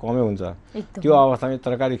कृषकको कमै हुन्छ। त्यो अवस्थामा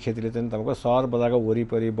तरकारी खेतीले चाहिँ तपाईँको सहर बजारको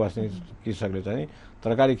वरिपरि बस्ने कृषकले चाहिँ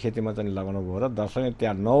तरकारी खेतीमा चाहिँ लगाउनु भयो र दसैँ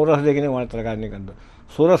तिहार 9 वर्षदेखि नै उहाँले तरकारी निकाल्नु,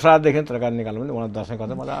 16 सालदेखि तरकारी निकाल्नु भने उहाँले दसैँ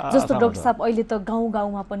गर्दा मजा। जस्तो डाक्टर साहब अहिले त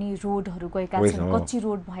गाउँमा पनि रोडहरू गएका छन्, कच्ची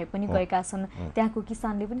रोड भए पनि गएका छन्, त्यहाँको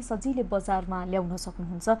किसानले पनि सजिलै बजारमा ल्याउन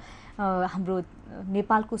सक्नुहुन्छ। हाम्रो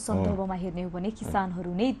नेपालको सन्दर्भमा हेर्ने हो भने किसानहरू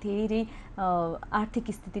नै धेरै आर्थिक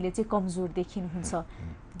स्थितिले चाहिँ कमजोर देखिनुहुन्छ।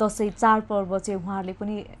 दसैँ चाडपर्व चाहिँ उहाँहरूले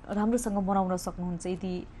पनि राम्रोसँग मनाउन सक्नुहुन्छ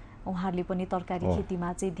यदि उहाँहरूले पनि तरकारी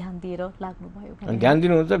खेतीमा चाहिँ ध्यान दिएर लाग्नुभयो भने। ध्यान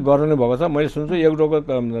दिनुहुन्छ, गर्नु भएको छ। मैले सुन्छु एक रोगको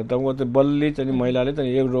तपाईँको त्यो बल्ली चाहिँ महिलाले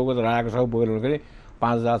चाहिँ एक रोगको राखेको छ बोकेर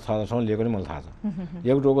 5,000-6,000 लिएको नि मलाई थाहा छ।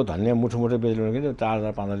 एक रोगको धनियाँ मुठो बेच्नु कि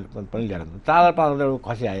 4,000-5,000 पनि ल्याएको, 4,000-5,000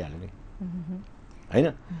 खसी आइहाल्यो नि, होइन?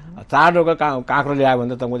 4 रोगको काँक्रो ल्यायो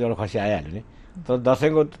भने त तपाईँको एउटा खसी आइहाल्यो नि। तर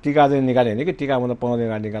दसैँको टिका चाहिँ निकाल्यो भने कि टिकाभन्दा 15 दिन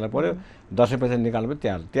अगाडि निकाल्नु पऱ्यो। दसैँ पैसा निकाल्नु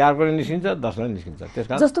पऱ्यो, तिहारको निस्किन्छ, दसैँ निस्किन्छ। त्यस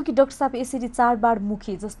कारण जस्तो कि डाक्टर साहब यसरी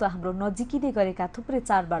चाडबाडमुखी जस्तो हाम्रो नजिकै गरेका थुप्रै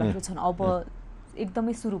चाडबाडहरू छन्, अब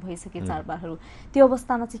एकदमै सुरु भइसके चाडबाडहरू, त्यो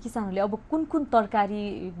अवस्थामा चाहिँ किसानहरूले अब कुन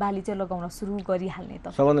तरकारी बाली चाहिँ लगाउन सुरु गरिहाल्ने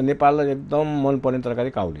त? सबभन्दा नेपाललाई एकदम मनपर्ने तरकारी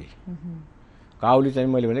काउली। काउली चाहिँ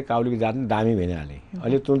मैले भने काउलीको जात दामी भइहालेँ।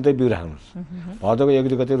 अहिले तुरुन्तै बिउ राख्नुहोस्, भदौको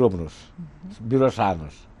 1-2 गते रोप्नुहोस्, बिरुवा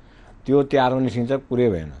सार्नुहोस्, त्यो तिहारमा निस्किन्छ, पुरै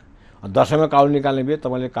भएन। दसैँमा काउली निकाल्ने बिहे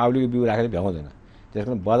तपाईँले काउलीको बिउ राखेर भ्याउँदैन। त्यस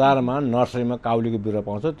कारण बजारमा नर्सरीमा काउलीको बिरुवा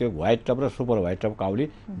पाउँछ, त्यो व्हाइट टप र सुपर व्हाइट टप काउली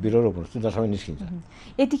बिरुवा रोप्नुहोस्, त्यो दसैँमा निस्किन्छ।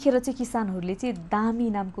 यतिखेर चाहिँ किसानहरूले चाहिँ दामी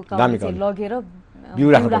नामको काउली चाहिँ लगेर बिउ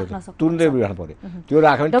राख्नु पर्यो, तुरुन्तै बिउ राख्नु पर्यो। त्यो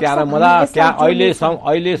राख्यो भने तिहारमा मजा।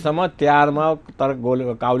 अहिलेसम्म तिहारमा तर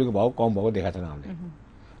काउलीको भाउ कम भएको देखाएको छैन हामीले,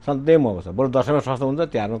 सधैँ महँगो छ। बरु दसैँमा सस्तो हुन्छ,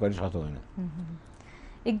 तिहारमा कहिले सस्तो होइन।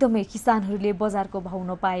 एकदमै किसानहरूले बजारको भाउ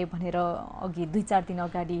नपाए भनेर अघि 2-4 दिन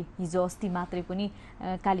अगाडि हिजो अस्ति मात्रै पनि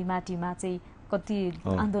कालीमाटीमा चाहिँ कति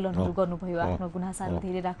आन्दोलनहरू गर्नुभयो, आफ्नो गुनासाहरू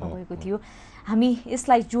धेरै राख्नुभएको थियो। हामी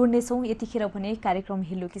यसलाई जोड्नेछौँ। यतिखेर भने कार्यक्रम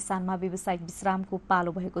हिलो किसानमा व्यावसायिक विश्रामको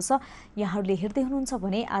पालो भएको छ। यहाँहरूले हेर्दै हुनुहुन्छ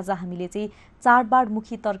भने आज हामीले चाहिँ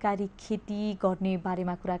चाडबाडमुखी तरकारी खेती गर्ने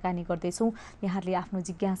बारेमा कुराकानी गर्दैछौँ। यहाँहरूले आफ्नो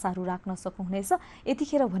जिज्ञासाहरू राख्न सक्नुहुनेछ।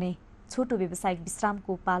 यतिखेर भने छोटो व्यावसायिक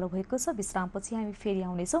विश्रामको पालो भएको छ। विश्रामपछि हामी फेरि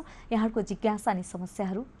आउनेछौँ। यहाँहरूको जिज्ञासा अनि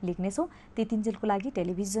समस्याहरू लेख्नेछौँ। त्यतिन्जेलको लागि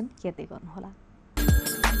टेलिभिजन हेर्दै गर्नुहोला।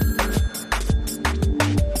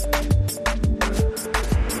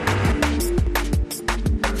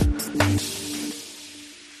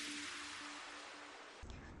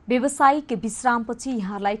 व्यावसायिक विश्रामपछि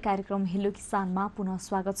यहाँलाई कार्यक्रम हेलो किसानमा पुनः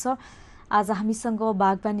स्वागत छ। आज हामीसँग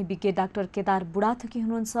बागवानी विज्ञ डाक्टर केदार बुढाथोकी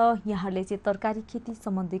हुनुहुन्छ। यहाँले चाहिँ तरकारी खेती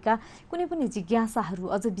सम्बन्धीका कुनै पनि जिज्ञासाहरू,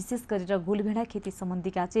 अझ विशेष गरेर गोलभेडा खेती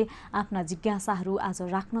सम्बन्धीका चाहिँ आफ्ना जिज्ञासाहरू आज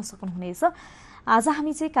राख्न सक्नुहुनेछ। आज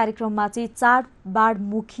हामी चाहिँ कार्यक्रममा चाहिँ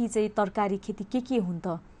चाडबाडमुखी चाहिँ तरकारी खेती के हुन्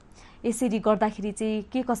त, यसरी गर्दाखेरि चाहिँ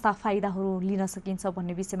के कस्ता फाइदाहरू लिन सकिन्छ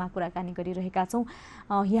भन्ने विषयमा कुराकानी गरिरहेका छौँ।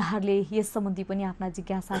 यहाँहरूले यस सम्बन्धी पनि आफ्ना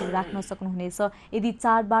जिज्ञासाहरू राख्न सक्नुहुनेछ। यदि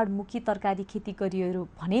चाडबाडमुखी तरकारी खेती गरियो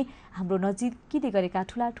भने हाम्रो नजिकै गरेका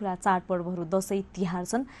ठुला ठुला चाडपर्वहरू दसैँ तिहार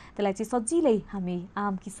छन्, त्यसलाई चाहिँ सजिलै हामी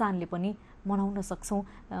आम किसानले पनि मनाउन सक्छौँ।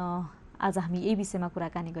 आज हामी यही विषयमा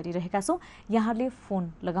कुराकानी गरिरहेका छौँ। यहाँहरूले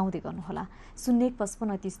फोन लगाउँदै गर्नुहोला।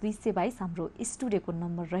 015530 हाम्रो स्टुडियोको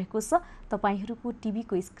नम्बर रहेको छ। तपाईँहरूको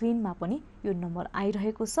टिभीको स्क्रिनमा पनि यो नम्बर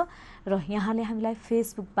आइरहेको छ र यहाँले हामीलाई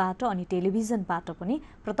फेसबुकबाट अनि टेलिभिजनबाट पनि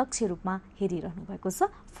प्रत्यक्ष रूपमा हेरिरहनु भएको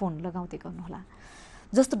छ। फोन लगाउँदै गर्नुहोला।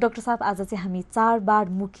 जस्तो डाक्टर साहब, आज चाहिँ हामी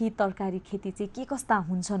चाडबाडमुखी तरकारी खेती चाहिँ के कस्ता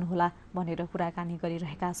हुन्छन् होला भनेर कुराकानी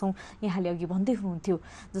गरिरहेका छौँ। यहाँले अघि भन्दै हुनुहुन्थ्यो,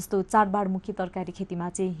 जस्तो चाडबाडमुखी तरकारी खेतीमा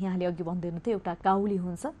चाहिँ यहाँले अघि भन्दै हुनुहुन्थ्यो एउटा काउली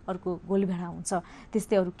हुन्छ, अर्को गोलभेडा हुन्छ,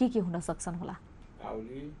 त्यस्तै अरू के हुन सक्छन् होला?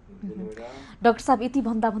 डाक्टर साहब, यति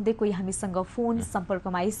भन्दै कोही हामीसँग फोन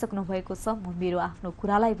सम्पर्कमा आइसक्नु भएको छ। म मेरो आफ्नो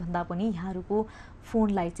कुरालाई भन्दा पनि यहाँहरूको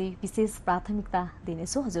फोनलाई चाहिँ विशेष प्राथमिकता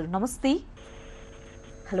दिनेछु। हजुर नमस्ते।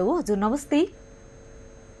 हेलो हजुर नमस्ते।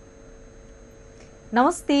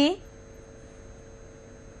 नमस्ते।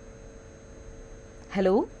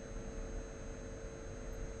 हेलो,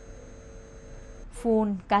 फोन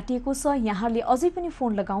काटिएको छ। यहाँहरूले अझै पनि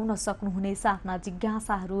फोन लगाउन सक्नुहुनेछ, आफ्ना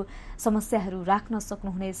जिज्ञासाहरू समस्याहरू राख्न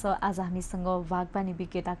सक्नुहुनेछ। आज हामीसँग बागवानी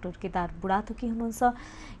विज्ञ डाक्टर केदार बुढाथोकी हुनुहुन्छ।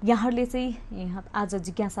 यहाँहरूले चाहिँ आज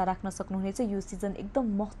जिज्ञासा राख्न सक्नुहुनेछ। यो सिजन एकदम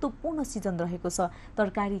महत्त्वपूर्ण सिजन रहेको छ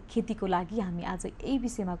तरकारी खेतीको लागि। हामी आज यही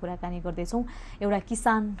विषयमा कुराकानी गर्दैछौँ। एउटा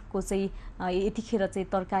किसानको चाहिँ यतिखेर चाहिँ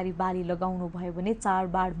तरकारी बाली लगाउनु भयो भने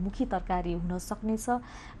चाडबाडमुखी तरकारी हुन सक्नेछ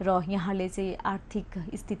र यहाँले चाहिँ आर्थिक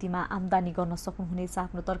स्थितिमा आम्दानी गर्न सक्नुहुनेछ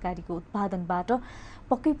आफ्नो तरकारीको उत्पादनबाट।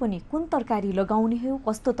 पक्कै पनि कुन तरकारी लगाउने हो,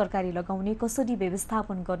 कस्तो तरकारी लगाउने, कसरी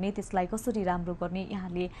व्यवस्थापन गर्ने, त्यसलाई कसरी राम्रो गर्ने,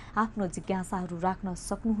 यहाँले आफ्नो जिज्ञासाहरू राख्न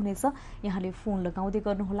सक्नुहुनेछ। यहाँले फोन लगाउँदै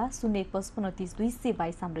गर्नुहोला।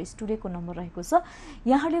 015530 हाम्रो स्टुडियोको नम्बर रहेको छ।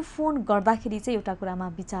 यहाँले फोन गर्दाखेरि चाहिँ एउटा कुरामा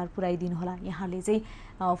विचार पुर्याइदिनु होला। यहाँले चाहिँ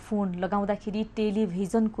फोन लगाउँदाखेरि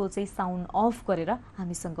टेलिभिजनको चाहिँ साउन्ड अफ गरेर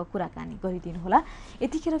हामीसँग कुराकानी गरिदिनु होला।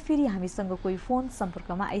 यतिखेर फेरि हामीसँग कोही फोन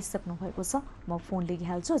सम्पर्कमा आइसक्नु भएको छ। म फोन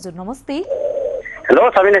लिइहाल्छु। हजुर नमस्ते। हेलो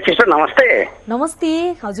सबिना सिस्टर, नमस्ते। नमस्ते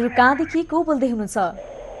हजुर, कहाँदेखि को बोल्दै हुनुहुन्छ?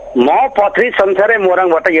 म पत्री संसारै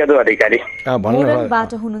मोरङबाट यदु अधिकारी।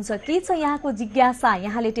 मोरङबाट हुनुहुन्छ। के छ यहाँको जिज्ञासा?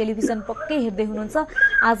 यहाँले टेलिभिजन पक्कै हेर्दै हुनुहुन्छ।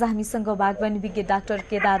 आज हामीसँग बागवानी विज्ञ डाक्टर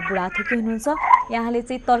केदार बुढाथोकी हुनुहुन्छ। यहाँले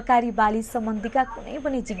चाहिँ तरकारी बाली सम्बन्धीका कुनै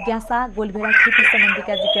पनि जिज्ञासा, गोलभेडा खेती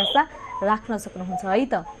सम्बन्धीका जिज्ञासा राख्न सक्नुहुन्छ है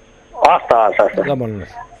त?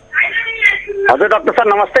 हजुर डाक्टर सर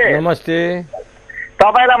नमस्ते। नमस्ते।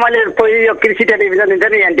 तपाईँलाई मैले कोही यो कृषि टेलिभिजन दिन्छ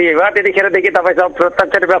नि एनटिभीमा, त्यतिखेरदेखि तपाईँसँग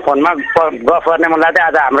प्रत्यक्ष रूपमा फोनमा गफ गर्ने मन लाग्थ्यो।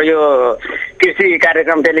 आज हाम्रो यो कृषि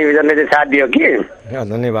कार्यक्रम टेलिभिजनले चाहिँ साथ दियो कि,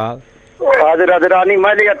 धन्यवाद। हजुर हजुर। अनि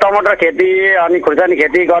मैले यो टमाटर खेती अनि खुर्सानी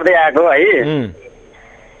खेती गर्दै आएको है।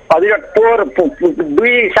 हजुर यो पोहोर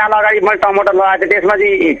 2 साल अगाडि मैले टमाटर लगाएको थिएँ। त्यसमा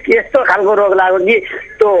चाहिँ यस्तो खालको रोग लाग्यो कि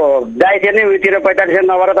त्यो डाइथिया नै उयोतिर 45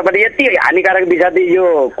 नभएर तपाईँले यति हानिकारक विषादी यो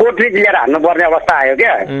कोट्रिज लिएर हान्नुपर्ने अवस्था आयो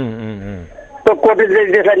क्या। त्यो कोट्रिज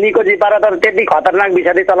त्यसलाई निकोजी पारा तर त्यति खतरनाक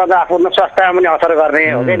विषादी चलाउँदा आफ्नो स्वास्थ्यमा पनि असर गर्ने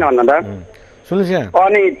हो कि भन्नु त।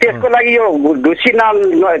 अनि त्यसको लागि यो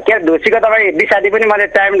ढुसीको तपाईँ विषादी पनि मैले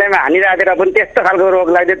टाइम हानिराखेर पनि त्यस्तो खालको रोग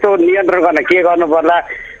लाग्यो। त्यो नियन्त्रण गर्न के गर्नु पर्ला?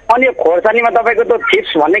 अनि यो खोर्सानीमा तपाईँको त्यो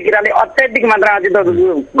थिप्स भन्ने किराले अत्याधिक मात्रामा चाहिँ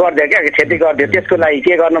गरिदियो क्या, क्षति गरिदियो। त्यसको लागि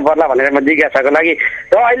के गर्नु पर्ला भनेर म जिज्ञासाको लागि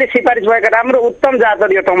र अहिले सिफारिस भएको राम्रो उत्तम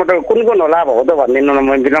जातहरू यो टमाटर कुन होला हो त भनिदिनु न,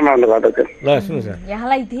 म विनम्र अनुरोध गर्दछु।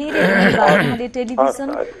 यहाँलाई धेरै धन्यवाद। टेलिभिजन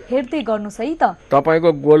हेर्दै गर्नुस् है त।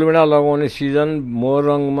 तपाईँको गोलभेडा लगाउने सिजन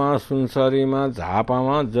मोरङमा, सुनसरीमा,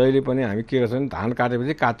 झापामा जहिले पनि हामी के गर्छौँ, धान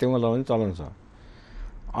काटेपछि कात्तिकमा लगाउने चलन छ।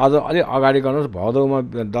 अझ अलिक अगाडि गर्नुहोस्, भदौमा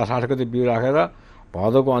 10-8 गते बिउ राखेर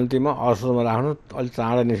भदौको अन्तिममा असोजमा राख्नु, अलिक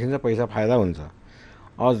चाँडो निस्किन्छ, पैसा फाइदा हुन्छ।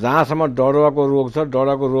 जहाँसम्म डडुवाको रोग छ,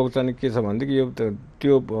 डडुवाको रोग चाहिँ के छ भनेदेखि यो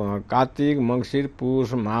त्यो कार्तिक, मङ्सिर,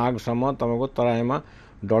 पुष, माघसम्म तपाईँको तराईमा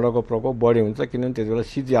डढको प्रकोप बढी हुन्छ, किनभने त्यति बेला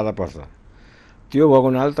शीत ज्यादा पर्छ। त्यो भएको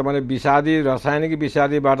हुनाले तपाईँले विषादी रासायनिक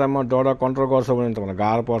विषादीबाट म डढ कन्ट्रोल गर्छु भने तपाईँलाई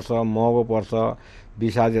गाह्रो पर्छ, महँगो पर्छ,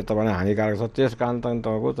 विषादी तपाईँलाई हानिकारक छ। त्यस कारण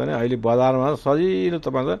तपाईँको चाहिँ अहिले बजारमा सजिलो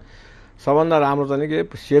तपाईँको सबभन्दा राम्रो चाहिँ के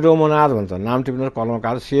सेडोमोनाज भन्छ, नाम टिप्नुहोस्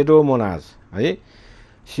कलमकार सेडोमोनाज है।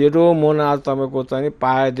 सेडोमोनाज तपाईँको चाहिँ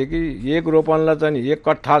पाएदेखि एक रोपनलाई चाहिँ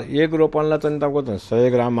एक रोपनलाई चाहिँ तपाईँको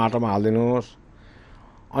 100 ग्राम माटोमा हालिदिनुहोस्।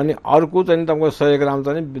 अनि अर्को चाहिँ तपाईँको 100 ग्राम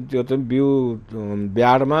चाहिँ त्यो चाहिँ बिउ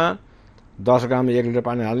ब्याडमा 10 ग्राम 1 लिटर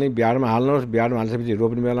पानी हाल्ने, ब्याडमा हाल्नुहोस्। ब्याडमा हालिसकेपछि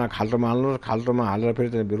रोप्ने बेलामा खाल्टोमा हाल्नुहोस्, खाल्टोमा हालेर फेरि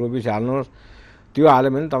चाहिँ रोपिपछि हाल्नुहोस्। त्यो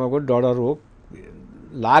हाल्यो भने तपाईँको डढ रोग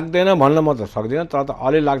लाग्दैन भन्न म त सक्दिनँ, तर त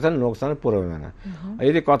अलि लाग्छ नि, नोक्सान पुर्याउँदैन।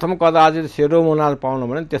 यदि कथम कदाचित सेडोमोनाज पाउनु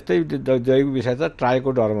भने त्यस्तै जैविक विषय छ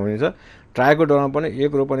ट्राइकोडर्मा भनिन्छ। ट्राइकोडर्मा पनि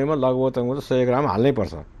एक रोपनीमा लगभग तपाईँको 100 ग्राम हाल्नै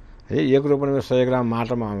पर्छ है। एक रोपनीमा 100 ग्राम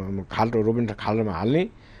माटोमा खाल्टो रोपिने खाल्टोमा हाल्ने,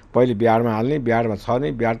 पहिले ब्याडमा हाल्ने, ब्याडमा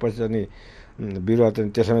छर्ने, ब्याडपछि चाहिँ बिरुवा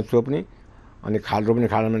चाहिँ त्यसैमा चोप्ने, अनि रोप्ने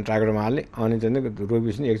खाल्टोमा ट्राइकोडर्मा हाल्ने, अनि चाहिँ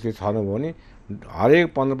रोपेपछि एकचोटि छर्नुभयो भने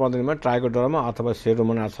हरेक 15-15 दिनमा ट्राइकोडर्मा अथवा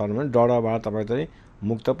सेडोमोनाज छर्नु भने डढबाट तपाईँ चाहिँ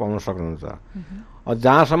मुक्त पाउन सक्नुहुन्छ।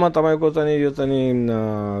 जहाँसम्म तपाईँको चाहिँ यो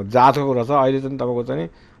चाहिँ जातको कुरा छ, अहिले चाहिँ तपाईँको चाहिँ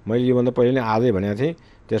मैले योभन्दा पहिले नै आजै भनेको थिएँ।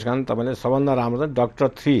 त्यस कारण तपाईँले सबभन्दा राम्रो चाहिँ डाक्टर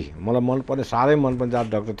 3, मलाई मनपर्ने साह्रै मनपर्ने जात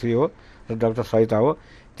डाक्टर 3 हो र डाक्टर सहिता हो।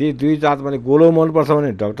 ती दुई जात भने गोलो मनपर्छ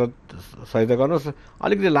भने डाक्टर सहिता गर्नुहोस्।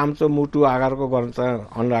 अलिकति लाम्चो मुटु आकारको गर्न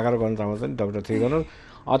अन्डा आकार गर्न चाहन्छ भने डाक्टर 3 गर्नुहोस्।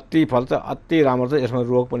 अति फल्छ, अति राम्रो छ। यसमा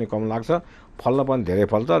रोग पनि कम लाग्छ, फल्न पनि धेरै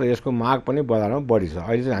फल्छ र यसको माग पनि बजारमा बढी छ।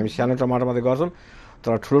 अहिले चाहिँ हामी सानो टमाटर मात्रै गर्छौँ,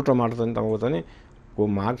 तर ठुलो टमाटर चाहिँ तपाईँको चाहिँ को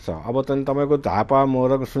माग छ। अब चाहिँ तपाईँको झापा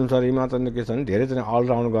मोरक सुनसरीमा चाहिँ के छ भने धेरै चाहिँ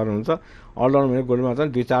अलराउन्ड गर्नुहुन्छ। अलराउन्ड भने गोलमा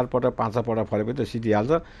चाहिँ 2-4 पटक 5 पटक फलेपछि त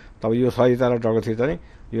सिधिहाल्छ। तब यो सहिता र डाक्टर 3 चाहिँ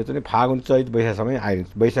यो चाहिँ फागुन चैत वैशाखसम्म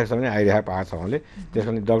वैशाखसम्म आइरहेको पाएको छ उहाँले। त्यस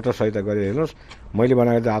कारण डाक्टर सहिता गरिहेर्नुहोस्। मैले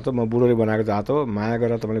बनाएको जात हो, म बुढोले बनाएको जात हो। माया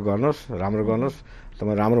गरेर तपाईँले गर्नुहोस्, राम्रो गर्नुहोस्,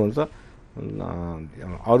 तपाईँ राम्रो हुन्छ।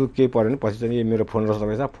 अरू केही पऱ्यो भने पछि चाहिँ मेरो फोन रहेछ,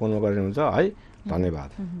 तपाईँसँग फोनमा गरिनुहुन्छ है। धन्यवाद।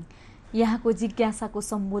 यहाँको जिज्ञासाको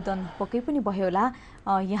सम्बोधन पक्कै पनि भयो होला।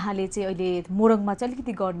 यहाँले चाहिँ अहिले मोरङमा चाहिँ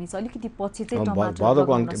अलिकति गर्नी छ, अलिकति पछि चाहिँ भदौ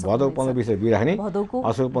 15-20 बिउ राख्ने,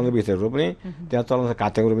 असोज 15-20 रोप्ने, त्यहाँ चलाउँछ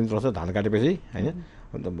काटेको रोप्ने चलाउँछ धान काटेपछि होइन।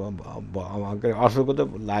 असोजको त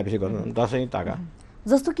लगाएपछि गर्नु दसैँ ताका।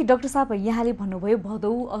 जस्तो कि डाक्टर साहब यहाँले भन्नुभयो भदौ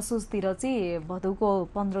असोजतिर चाहिँ भदौको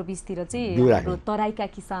 15-20 चाहिँ हाम्रो तराईका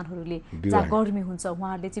किसानहरूले जहाँ गर्मी हुन्छ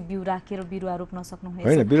उहाँहरूले चाहिँ बिउ राखेर बिरुवा रोप्न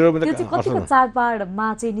सक्नुहुनेछ। त्यो चाहिँ कतिको चाडबाडमा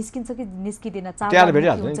चाहिँ निस्किन्छ कि निस्किँदैन? त्यहाँले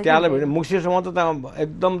भेटिहाल्छ, त्यहाँले भेट्यो। मुक्सिरसम्म त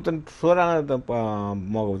एकदम सोह्र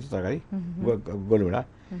मगाउँछ तरकारी गोलभेडा।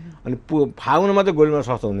 अनि फागुनमा त गोलभेडा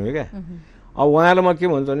सस्तो हुने हो क्या। अब उहाँलाई म के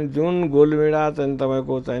भन्छु भने जुन गोलभेडा चाहिँ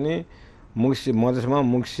तपाईँको चाहिँ नि मधेसमा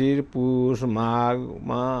मुक्सिर पुस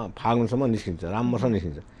माघमा फागुनसम्म निस्किन्छ, राम्रोसँग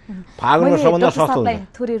निस्किन्छ। फागुनमा सबभन्दा सस्तो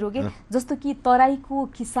हुन्छ। थोरै रोगे जस्तो कि तराईको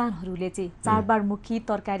किसानहरूले चाहिँ चाडबाडमुखी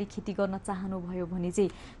तरकारी खेती गर्न चाहनुभयो भने चाहिँ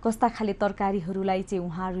कस्ता खाले तरकारीहरूलाई चाहिँ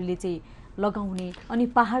उहाँहरूले चाहिँ लगाउने, अनि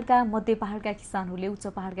पहाडका मध्य पहाडका किसानहरूले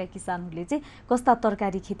उच्च पहाडका किसानहरूले चाहिँ कस्ता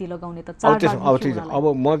तरकारी खेती लगाउने त चाडबाड?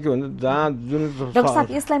 अब म के भन्छु जहाँ जुन डाक्टर साहब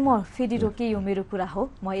यसलाई म फेरि रोके, यो मेरो कुरा हो,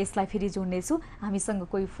 म यसलाई फेरि जोड्नेछु। हामीसँग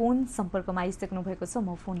कोही फोन सम्पर्कमा आइसक्नु भएको छ,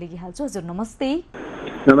 म फोन लिइहाल्छु। हजुर नमस्ते।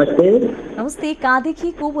 नमस्ते। नमस्ते,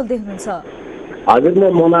 कहाँदेखि को बोल्दै हुनुहुन्छ? हजुर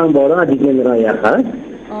म मनाङबाट जितेन्द्र याखा।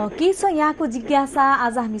 के छ यहाँको जिज्ञासा?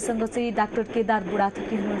 आज हामीसँग चाहिँ डाक्टर केदार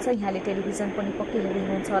बुढाथोकी हुनुहुन्छ। यहाँले टेलिभिजन पनि पक्कै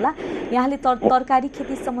हेर्नुहुन्छ होला। यहाँले तरकारी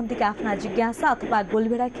खेती सम्बन्धीका आफ्ना जिज्ञासा अथवा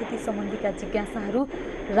गोलभेडा खेती सम्बन्धीका जिज्ञासाहरू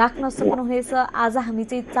राख्न सक्नुहुनेछ। आज हामी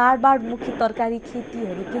चाहिँ चाडबाडमुखी तरकारी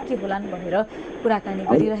खेतीहरू के होलान् भनेर कुराकानी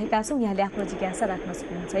गरिरहेका छौँ। यहाँले आफ्नो जिज्ञासा राख्न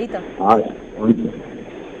सक्नुहुन्छ है त?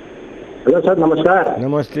 हेलो सर, नमस्कार।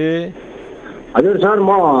 नमस्ते हजुर सर,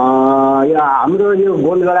 म हाम्रो यो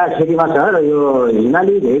गोलभेडा खेतीमा सर यो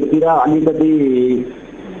हिमाली भेगतिर अलिकति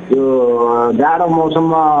यो जाडो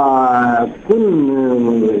मौसममा कुन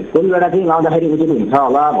गोलभेडा चाहिँ लाउँदाखेरि उचित हुन्छ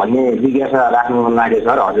होला भन्ने जिज्ञासा राख्नु मन लाग्यो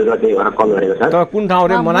सर। हजुर त्यही भएर कल गरेको सर। कुन ठाउँ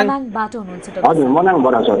रे? मनाङबाट हुनुहुन्छ? हजुर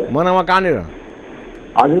मनाङबाट सर। मनाङमा कहाँनिर?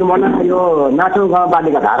 हजुर मनाङ यो नाचो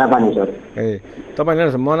गाउँपालिका धारापानी सर। तपाईँ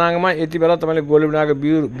हेर्नुहोस्, मनाङमा यति बेला तपाईँले गोलभेडाको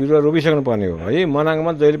बिरुवा रोपिसक्नु पर्ने हो है।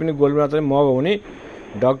 मनाङमा जहिले पनि गोलभेडा चाहिँ महँगो हुने,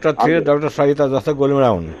 डाक्टर 3 र डाक्टर सहिता जस्तो गोलभेडा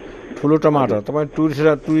हुन्। ठुलो टमाटर तपाईँ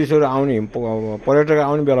टुरिस्टहरू आउने पर्यटक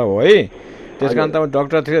आउने बेला हो है। त्यस कारण तपाईँ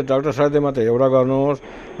डाक्टर 3 डाक्टर सहिता मात्रै एउटा गर्नुहोस्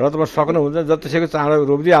र तपाईँ सक्नुहुन्छ जतिसक्दो चाँडो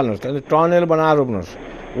रोपिदिइहाल्नुहोस्। त्यहाँदेखि टनेल बनाएर रोप्नुहोस्।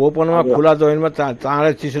 ओपनमा खुला जमिनमा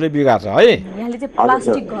चाँडै चिसोले बिगार्छ है।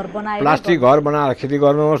 प्लास्टिक घर बनाएर खेती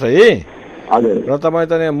गर्नुहोस् है। र तपाईँ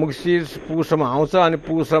त मुक्सिर पुसमा आउँछ, अनि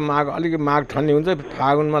पुस र माघ अलिकति माघ ठन्डी हुन्छ,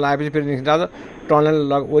 फागुनमा लगाएपछि फेरि निस्किन्छ। टनेल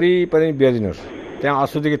वरिपरि बेचिदिनुहोस् त्यहाँ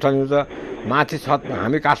असुदेखि ठनिन्छ माथि छत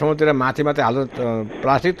हामी काठमाडौँतिर माथि माथि हाल्नु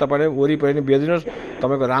प्लास्टिक तपाईँले वरिपरि नै बेचिदिनुहोस्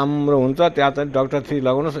तपाईँको राम्रो हुन्छ त्यहाँ चाहिँ डाक्टर 3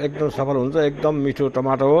 लगाउनुहोस् एकदम सफल हुन्छ एकदम मिठो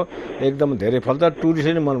टमाटर हो एकदम धेरै फल्छ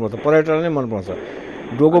टुरिस्टले नै मनपर्छ पर्यटन नै मनपर्छ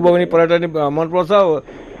डोको बग्ने पर्यटन नै मनपर्छ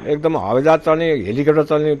एकदम हवाईजहाज चल्ने हेलिकप्टर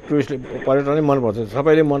चल्ने टुरिस्ट पर्यटन नै मनपर्छ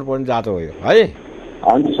सबैले मनपर्ने जात हो यो है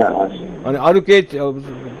अनि अरू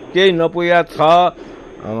केही नपुगेको छ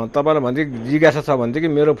तपाईँलाई भन्दै जिज्ञासा छ भनेदेखि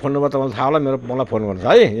मेरो फोन नम्बर तपाईँलाई थाहा होला मलाई फोन गर्नुहोस्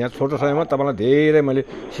है यहाँ छोटो समयमा तपाईँलाई धेरै मैले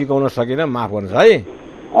सिकाउन सकिनँ माफ गर्नुहोस् है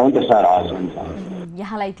हुन्छ सर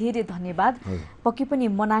यहाँलाई धेरै धन्यवाद पक्कै पनि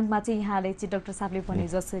मनाङमा चाहिँ यहाँले चाहिँ डाक्टर साहबले भने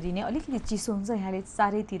जसरी नै अलिकति चिसो हुन्छ यहाँले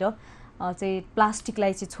चारैतिर चाहिँ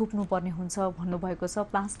प्लास्टिकलाई चाहिँ छोप्नुपर्ने हुन्छ भन्नुभएको छ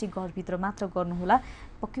प्लास्टिक घरभित्र मात्र गर्नुहोला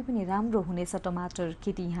पक्कै पनि राम्रो हुनेछ टमाटर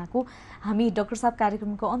खेती यहाँको हामी डाक्टर साहब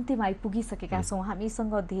कार्यक्रमको अन्त्यमा आइपुगिसकेका छौँ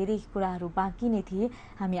हामीसँग धेरै कुराहरू बाँकी नै थिए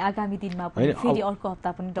हामी आगामी दिनमा पनि फेरि अर्को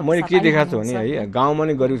हप्ता पनि मैले के देखाएको छु भने है गाउँमा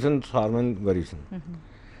नि गरेको छन् सहरमा नि गरेको छन्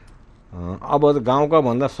अब गाउँका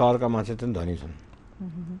भन्दा सहरका मान्छे चाहिँ धनी छन्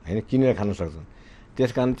होइन किनेर खान सक्छन्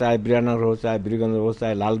त्यस कारण चाहे विराटनगर होस् चाहे वीरगञ्ज होस्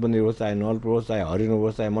चाहे लालबन्दी होस् चाहे नलपुर होस् चाहे हरिण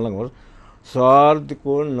होस् चाहे मलङ होस्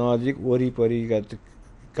सहरको नजिक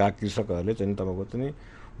वरिपरिका कृषकहरूले चाहिँ तपाईँको चाहिँ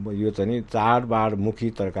यो चाहिँ चाडबाडमुखी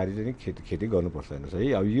तरकारी चाहिँ खेती गर्नुपर्छ हेर्नुहोस्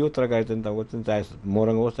है अब यो तरकारी चाहिँ तपाईँको चाहिँ चाहे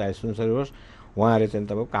मोरङ होस् चाहे सुनसरी होस् उहाँहरूले चाहिँ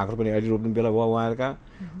तपाईँको काँक्रो पनि अहिले रोप्ने बेला भयो उहाँहरूका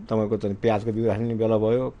तपाईँको चाहिँ प्याजको बिउ राख्ने बेला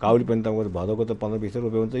भयो काउली पनि तपाईँको भदौको त 15-20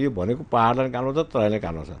 रुपियाँ हुन्छ यो भनेको पाहाडलाई काट्नु छ तराईलाई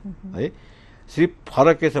काट्नु छ है सिर्फ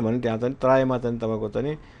फरक के छ भने त्यहाँ चाहिँ तराईमा चाहिँ तपाईँको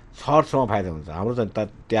चाहिँ छठसम्म फाइदा हुन्छ हाम्रो चाहिँ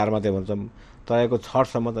तिहार मात्रै भन्छ तराईको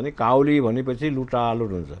छठसम्म चाहिँ काउली भनेपछि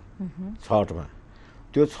लुटालुट हुन्छ छठमा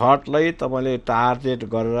त्यो छठलाई तपाईँले टार्गेट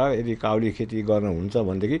गरेर यदि काउली खेती गर्नुहुन्छ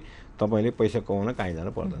भनेदेखि तपाईँले पैसा कमाउन कहीँ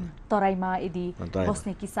जानु पर्दैन तराईमा यदि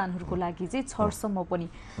बस्ने किसानहरूको लागि चाहिँ छठसम्म पनि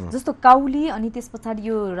जस्तो काउली अनि त्यस पछाडि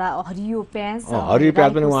यो हरियो प्याज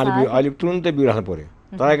पनि उहाँले अहिले तुरुन्तै बिउ राख्नु पर्यो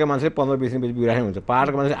तराईका मान्छे 15-20 दिन बिउ राख्ने हुन्छ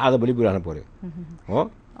पाहाडको मान्छे आजभोलि बिउ राख्नु पर्यो हो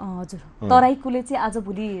हजुर तराईकोले चाहिँ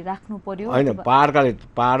आजभोलि राख्नु पर्यो होइन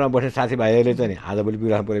पाहाडमा बस्ने साथीभाइहरूले चाहिँ आजभोलि बिउ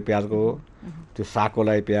राख्नु पर्यो प्याजको त्यो सागको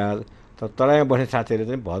लागि प्याज तर तराईमा बस्ने साथीहरूले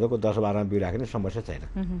चाहिँ भदौको 10-12 बिउ राख्ने समस्या छैन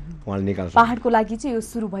उहाँले निकाल्छ पाहाडको लागि चाहिँ यो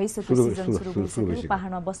सुरु भइसक्यो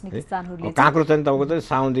पाहाडमा बस्ने किसानहरूले काँक्रो चाहिँ तपाईँको चाहिँ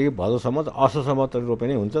साउनदेखि भदौसम्म असोजसम्म त रोपे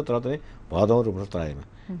नै हुन्छ तर चाहिँ भदौ रोप्नु तराईमा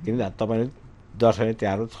किन तपाईँले दसैँ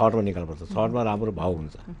तिहार छठमा निकाल्नुपर्छ छठमा राम्रो भाउ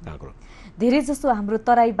हुन्छ काँक्रो धेरै जस्तो हाम्रो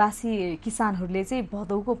तराईवासी किसानहरूले चाहिँ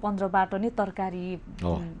भदौको 15बाट नै तरकारी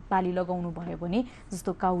बाली लगाउनु भयो भने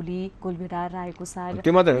जस्तो काउली गोलभेडा रायोको साग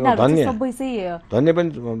त्यो मात्रै धन्य पनि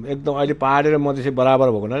एकदम अहिले पहाडी र मधेसी बराबर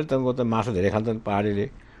भएको हुनाले तपाईँको त मासु धेरै खान्छन् पहाडीले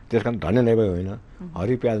त्यस कारण धन्य नभए होइन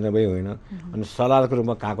हरियो प्याज नभए होइन अनि सलादको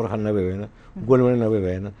रूपमा काँक्रो खान नभए होइन गोलभेडा नभए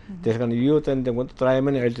भएन त्यस कारण यो चाहिँ तपाईँको तराईमा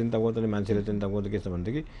नि अहिले चाहिँ तपाईँको मान्छेले चाहिँ तपाईँको के छ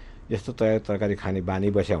भनेदेखि यस्तो तरकारी खाने बानी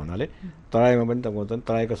बस्या हुनाले तराईमा पनि तपाईँको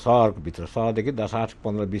तराईको सहरभित्र सहरदेखि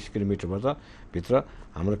 10-8-15-20 किलोमिटर भित्र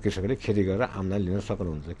हाम्रो कृषकले खेती गरेर आम्दानी लिन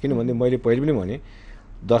सक्नुहुन्छ किनभने मैले पहिले पनि भने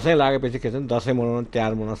दसैँ लागेपछि के छ भने दसैँ मनाउन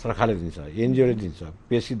तिहार मनाउन सरकारले दिन्छ एनजिओले दिन्छ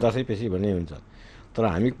पेसी दसैँ पेसी भन्ने हुन्छ तर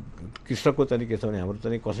हामी कृषकको चाहिँ के छ भने हाम्रो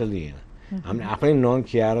चाहिँ कसैले दिएन हामीले आफ्नै नङ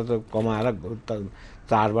खियाएर त कमाएर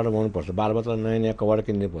चाडबाट मनाउनुपर्छ बालबच्चा नयाँ कबाट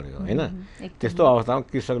किन्नु पर्यो होइन त्यस्तो अवस्थामा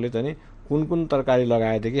कृषकले चाहिँ कुन तरकारी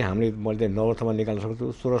लगाएदेखि हामीले मैले नौरथमा निकाल्न सक्छु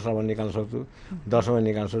 16 निकाल्न सक्छु 10मा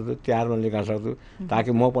निकाल्न सक्छु तिहारमा निकाल्न सक्छु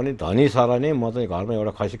ताकि म पनि धनी सर नै म चाहिँ घरमा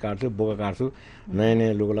एउटा खसी काट्छु बोका काट्छु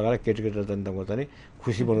नयाँ लुगा लगाएर केटीकेटी जनताको चाहिँ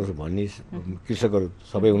खुसी बनाउँछु भन्ने कृषकहरू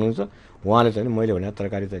सबै हुनुहुन्छ उहाँले चाहिँ मैले भने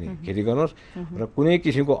तरकारी चाहिँ खेती गर्नुहोस् र कुनै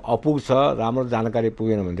किसिमको अपुग छ राम्रो जानकारी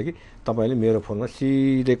पुगेन भनेदेखि तपाईँले मेरो फोनमा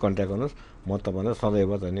सिधै कन्ट्याक्ट गर्नुहोस् म तपाईँलाई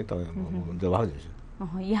सदैव चाहिँ जवाफ दिन्छु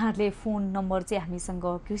यहाँहरूले फोन नम्बर चाहिँ हामीसँग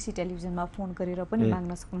कृषि टेलिभिजनमा फोन गरेर पनि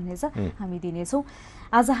माग्न सक्नुहुनेछ हामी दिनेछौँ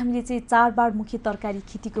आज हामीले चाहिँ चाडबाडमुखी तरकारी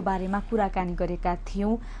खेतीको बारेमा कुराकानी गरेका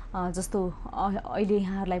थियौँ जस्तो अहिले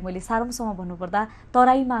यहाँहरूलाई मैले सारांशमा भन्नुपर्दा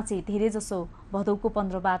तराईमा चाहिँ धेरै जसो भदौको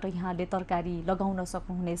 15बाट यहाँहरूले तरकारी लगाउन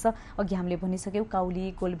सक्नुहुनेछ अघि हामीले भनिसक्यौँ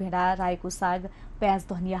काउली गोलभेडा रायोको साग प्याज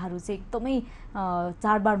धनियाँहरू चाहिँ एकदमै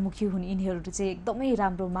चाडबाडमुखी हुन् यिनीहरू चाहिँ एकदमै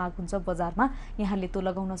राम्रो माग हुन्छ बजारमा यहाँले त्यो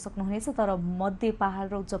लगाउन सक्नुहुनेछ तर मध्य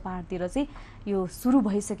पहाड र उच्च पहाडतिर चाहिँ यो सुरु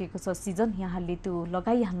भइसकेको छ सिजन यहाँले त्यो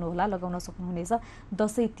लगाइहाल्नु होला लगाउन सक्नुहुनेछ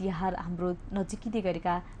दसैँ तिहार हाम्रो नजिकै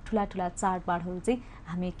गरेका ठुला चाडबाडहरू चाहिँ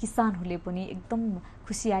हामी किसानहरूले पनि एकदम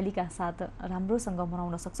खुसियालीका साथ राम्रोसँग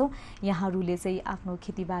मनाउन सक्छौँ यहाँहरूले चाहिँ आफ्नो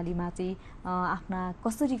खेतीबालीमा चाहिँ आफ्ना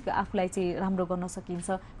कसरी आफूलाई चाहिँ राम्रो गर्न सकिन्छ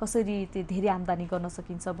कसरी चाहिँ धेरै आम्दानी गर्न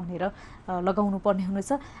सकिन्छ भनेर लगाउनु पर्ने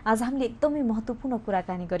हुनेछ आज हामीले एकदमै महत्त्वपूर्ण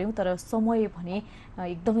कुराकानी गऱ्यौँ तर समय भने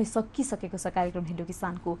एकदमै सकिसकेको छ कार्यक्रम हेलो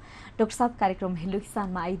किसानको डाक्टर साहब कार्यक्रम हेलो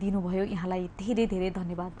किसानमा आइदिनु भयो यहाँलाई धेरै धेरै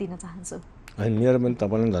धन्यवाद दिन चाहन्छु अनि मेरो पनि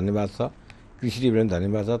तपाईँलाई धन्यवाद छ, कृषि टिभीलाई पनि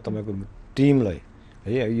धन्यवाद छ, तपाईँको टिमलाई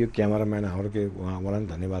है, यो क्यामेराम्यान हाम्रो के उहाँलाई पनि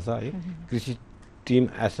धन्यवाद छ है, कृषि टिम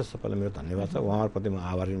एसएस सबैलाई मेरो धन्यवाद छ, उहाँहरूप्रति म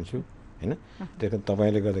आभारी हुन्छु होइन। त्यही कारण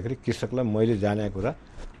तपाईँले गर्दाखेरि कृषकलाई मैले जानेको कुरा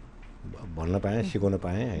भन्न पाएँ, सिकाउन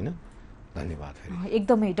पाएँ होइन। धन्यवाद।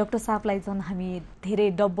 एकदमै डाक्टर साहबलाई झन् हामी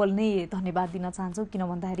धेरै डबल नै धन्यवाद दिन चाहन्छौँ, किन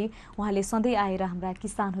भन्दाखेरि उहाँले सधैँ आएर हाम्रा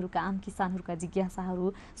किसानहरूका आम किसानहरूका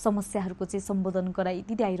जिज्ञासाहरू समस्याहरूको चाहिँ सम्बोधन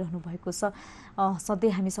गराइदिँदै आइरहनु भएको छ,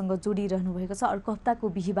 सधैँ हामीसँग जोडिरहनु भएको छ। अर्को हप्ताको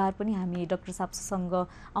बिहिबार पनि हामी डाक्टर साहबसँग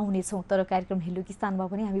आउनेछौँ, तर कार्यक्रम हेलो किसानमा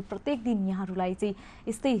पनि हामी प्रत्येक दिन यहाँहरूलाई चाहिँ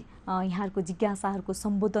यस्तै यहाँहरूको जिज्ञासाहरूको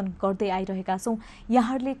सम्बोधन गर्दै आइरहेका छौँ।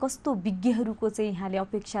 यहाँहरूले कस्तो विज्ञहरूको चाहिँ यहाँले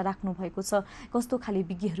अपेक्षा राख्नु भएको छ, कस्तो खाले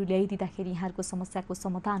विज्ञहरू ल्याइदिँदाखेरि यहाँहरूको समस्याको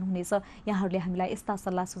समाधान हुनेछ, यहाँहरूले हामीलाई यस्ता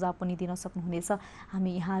सल्लाह सुझाव पनि दिन सक्नुहुनेछ।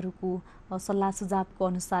 हामी यहाँहरूको सल्लाह सुझावको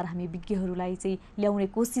अनुसार हामी विज्ञहरूलाई चाहिँ ल्याउने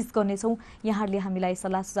कोसिस गर्नेछौँ। यहाँहरूले हामीलाई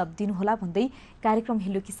सल्लाह सुझाव दिनुहोला भन्दै कार्यक्रम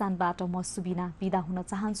हेलो किसानबाट म सुबिना बिदा हुन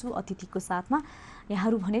चाहन्छु अतिथिको साथमा।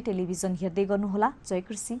 यहाँहरू भने टेलिभिजन हेर्दै गर्नुहोला। जय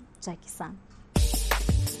कृषि, जय किसान।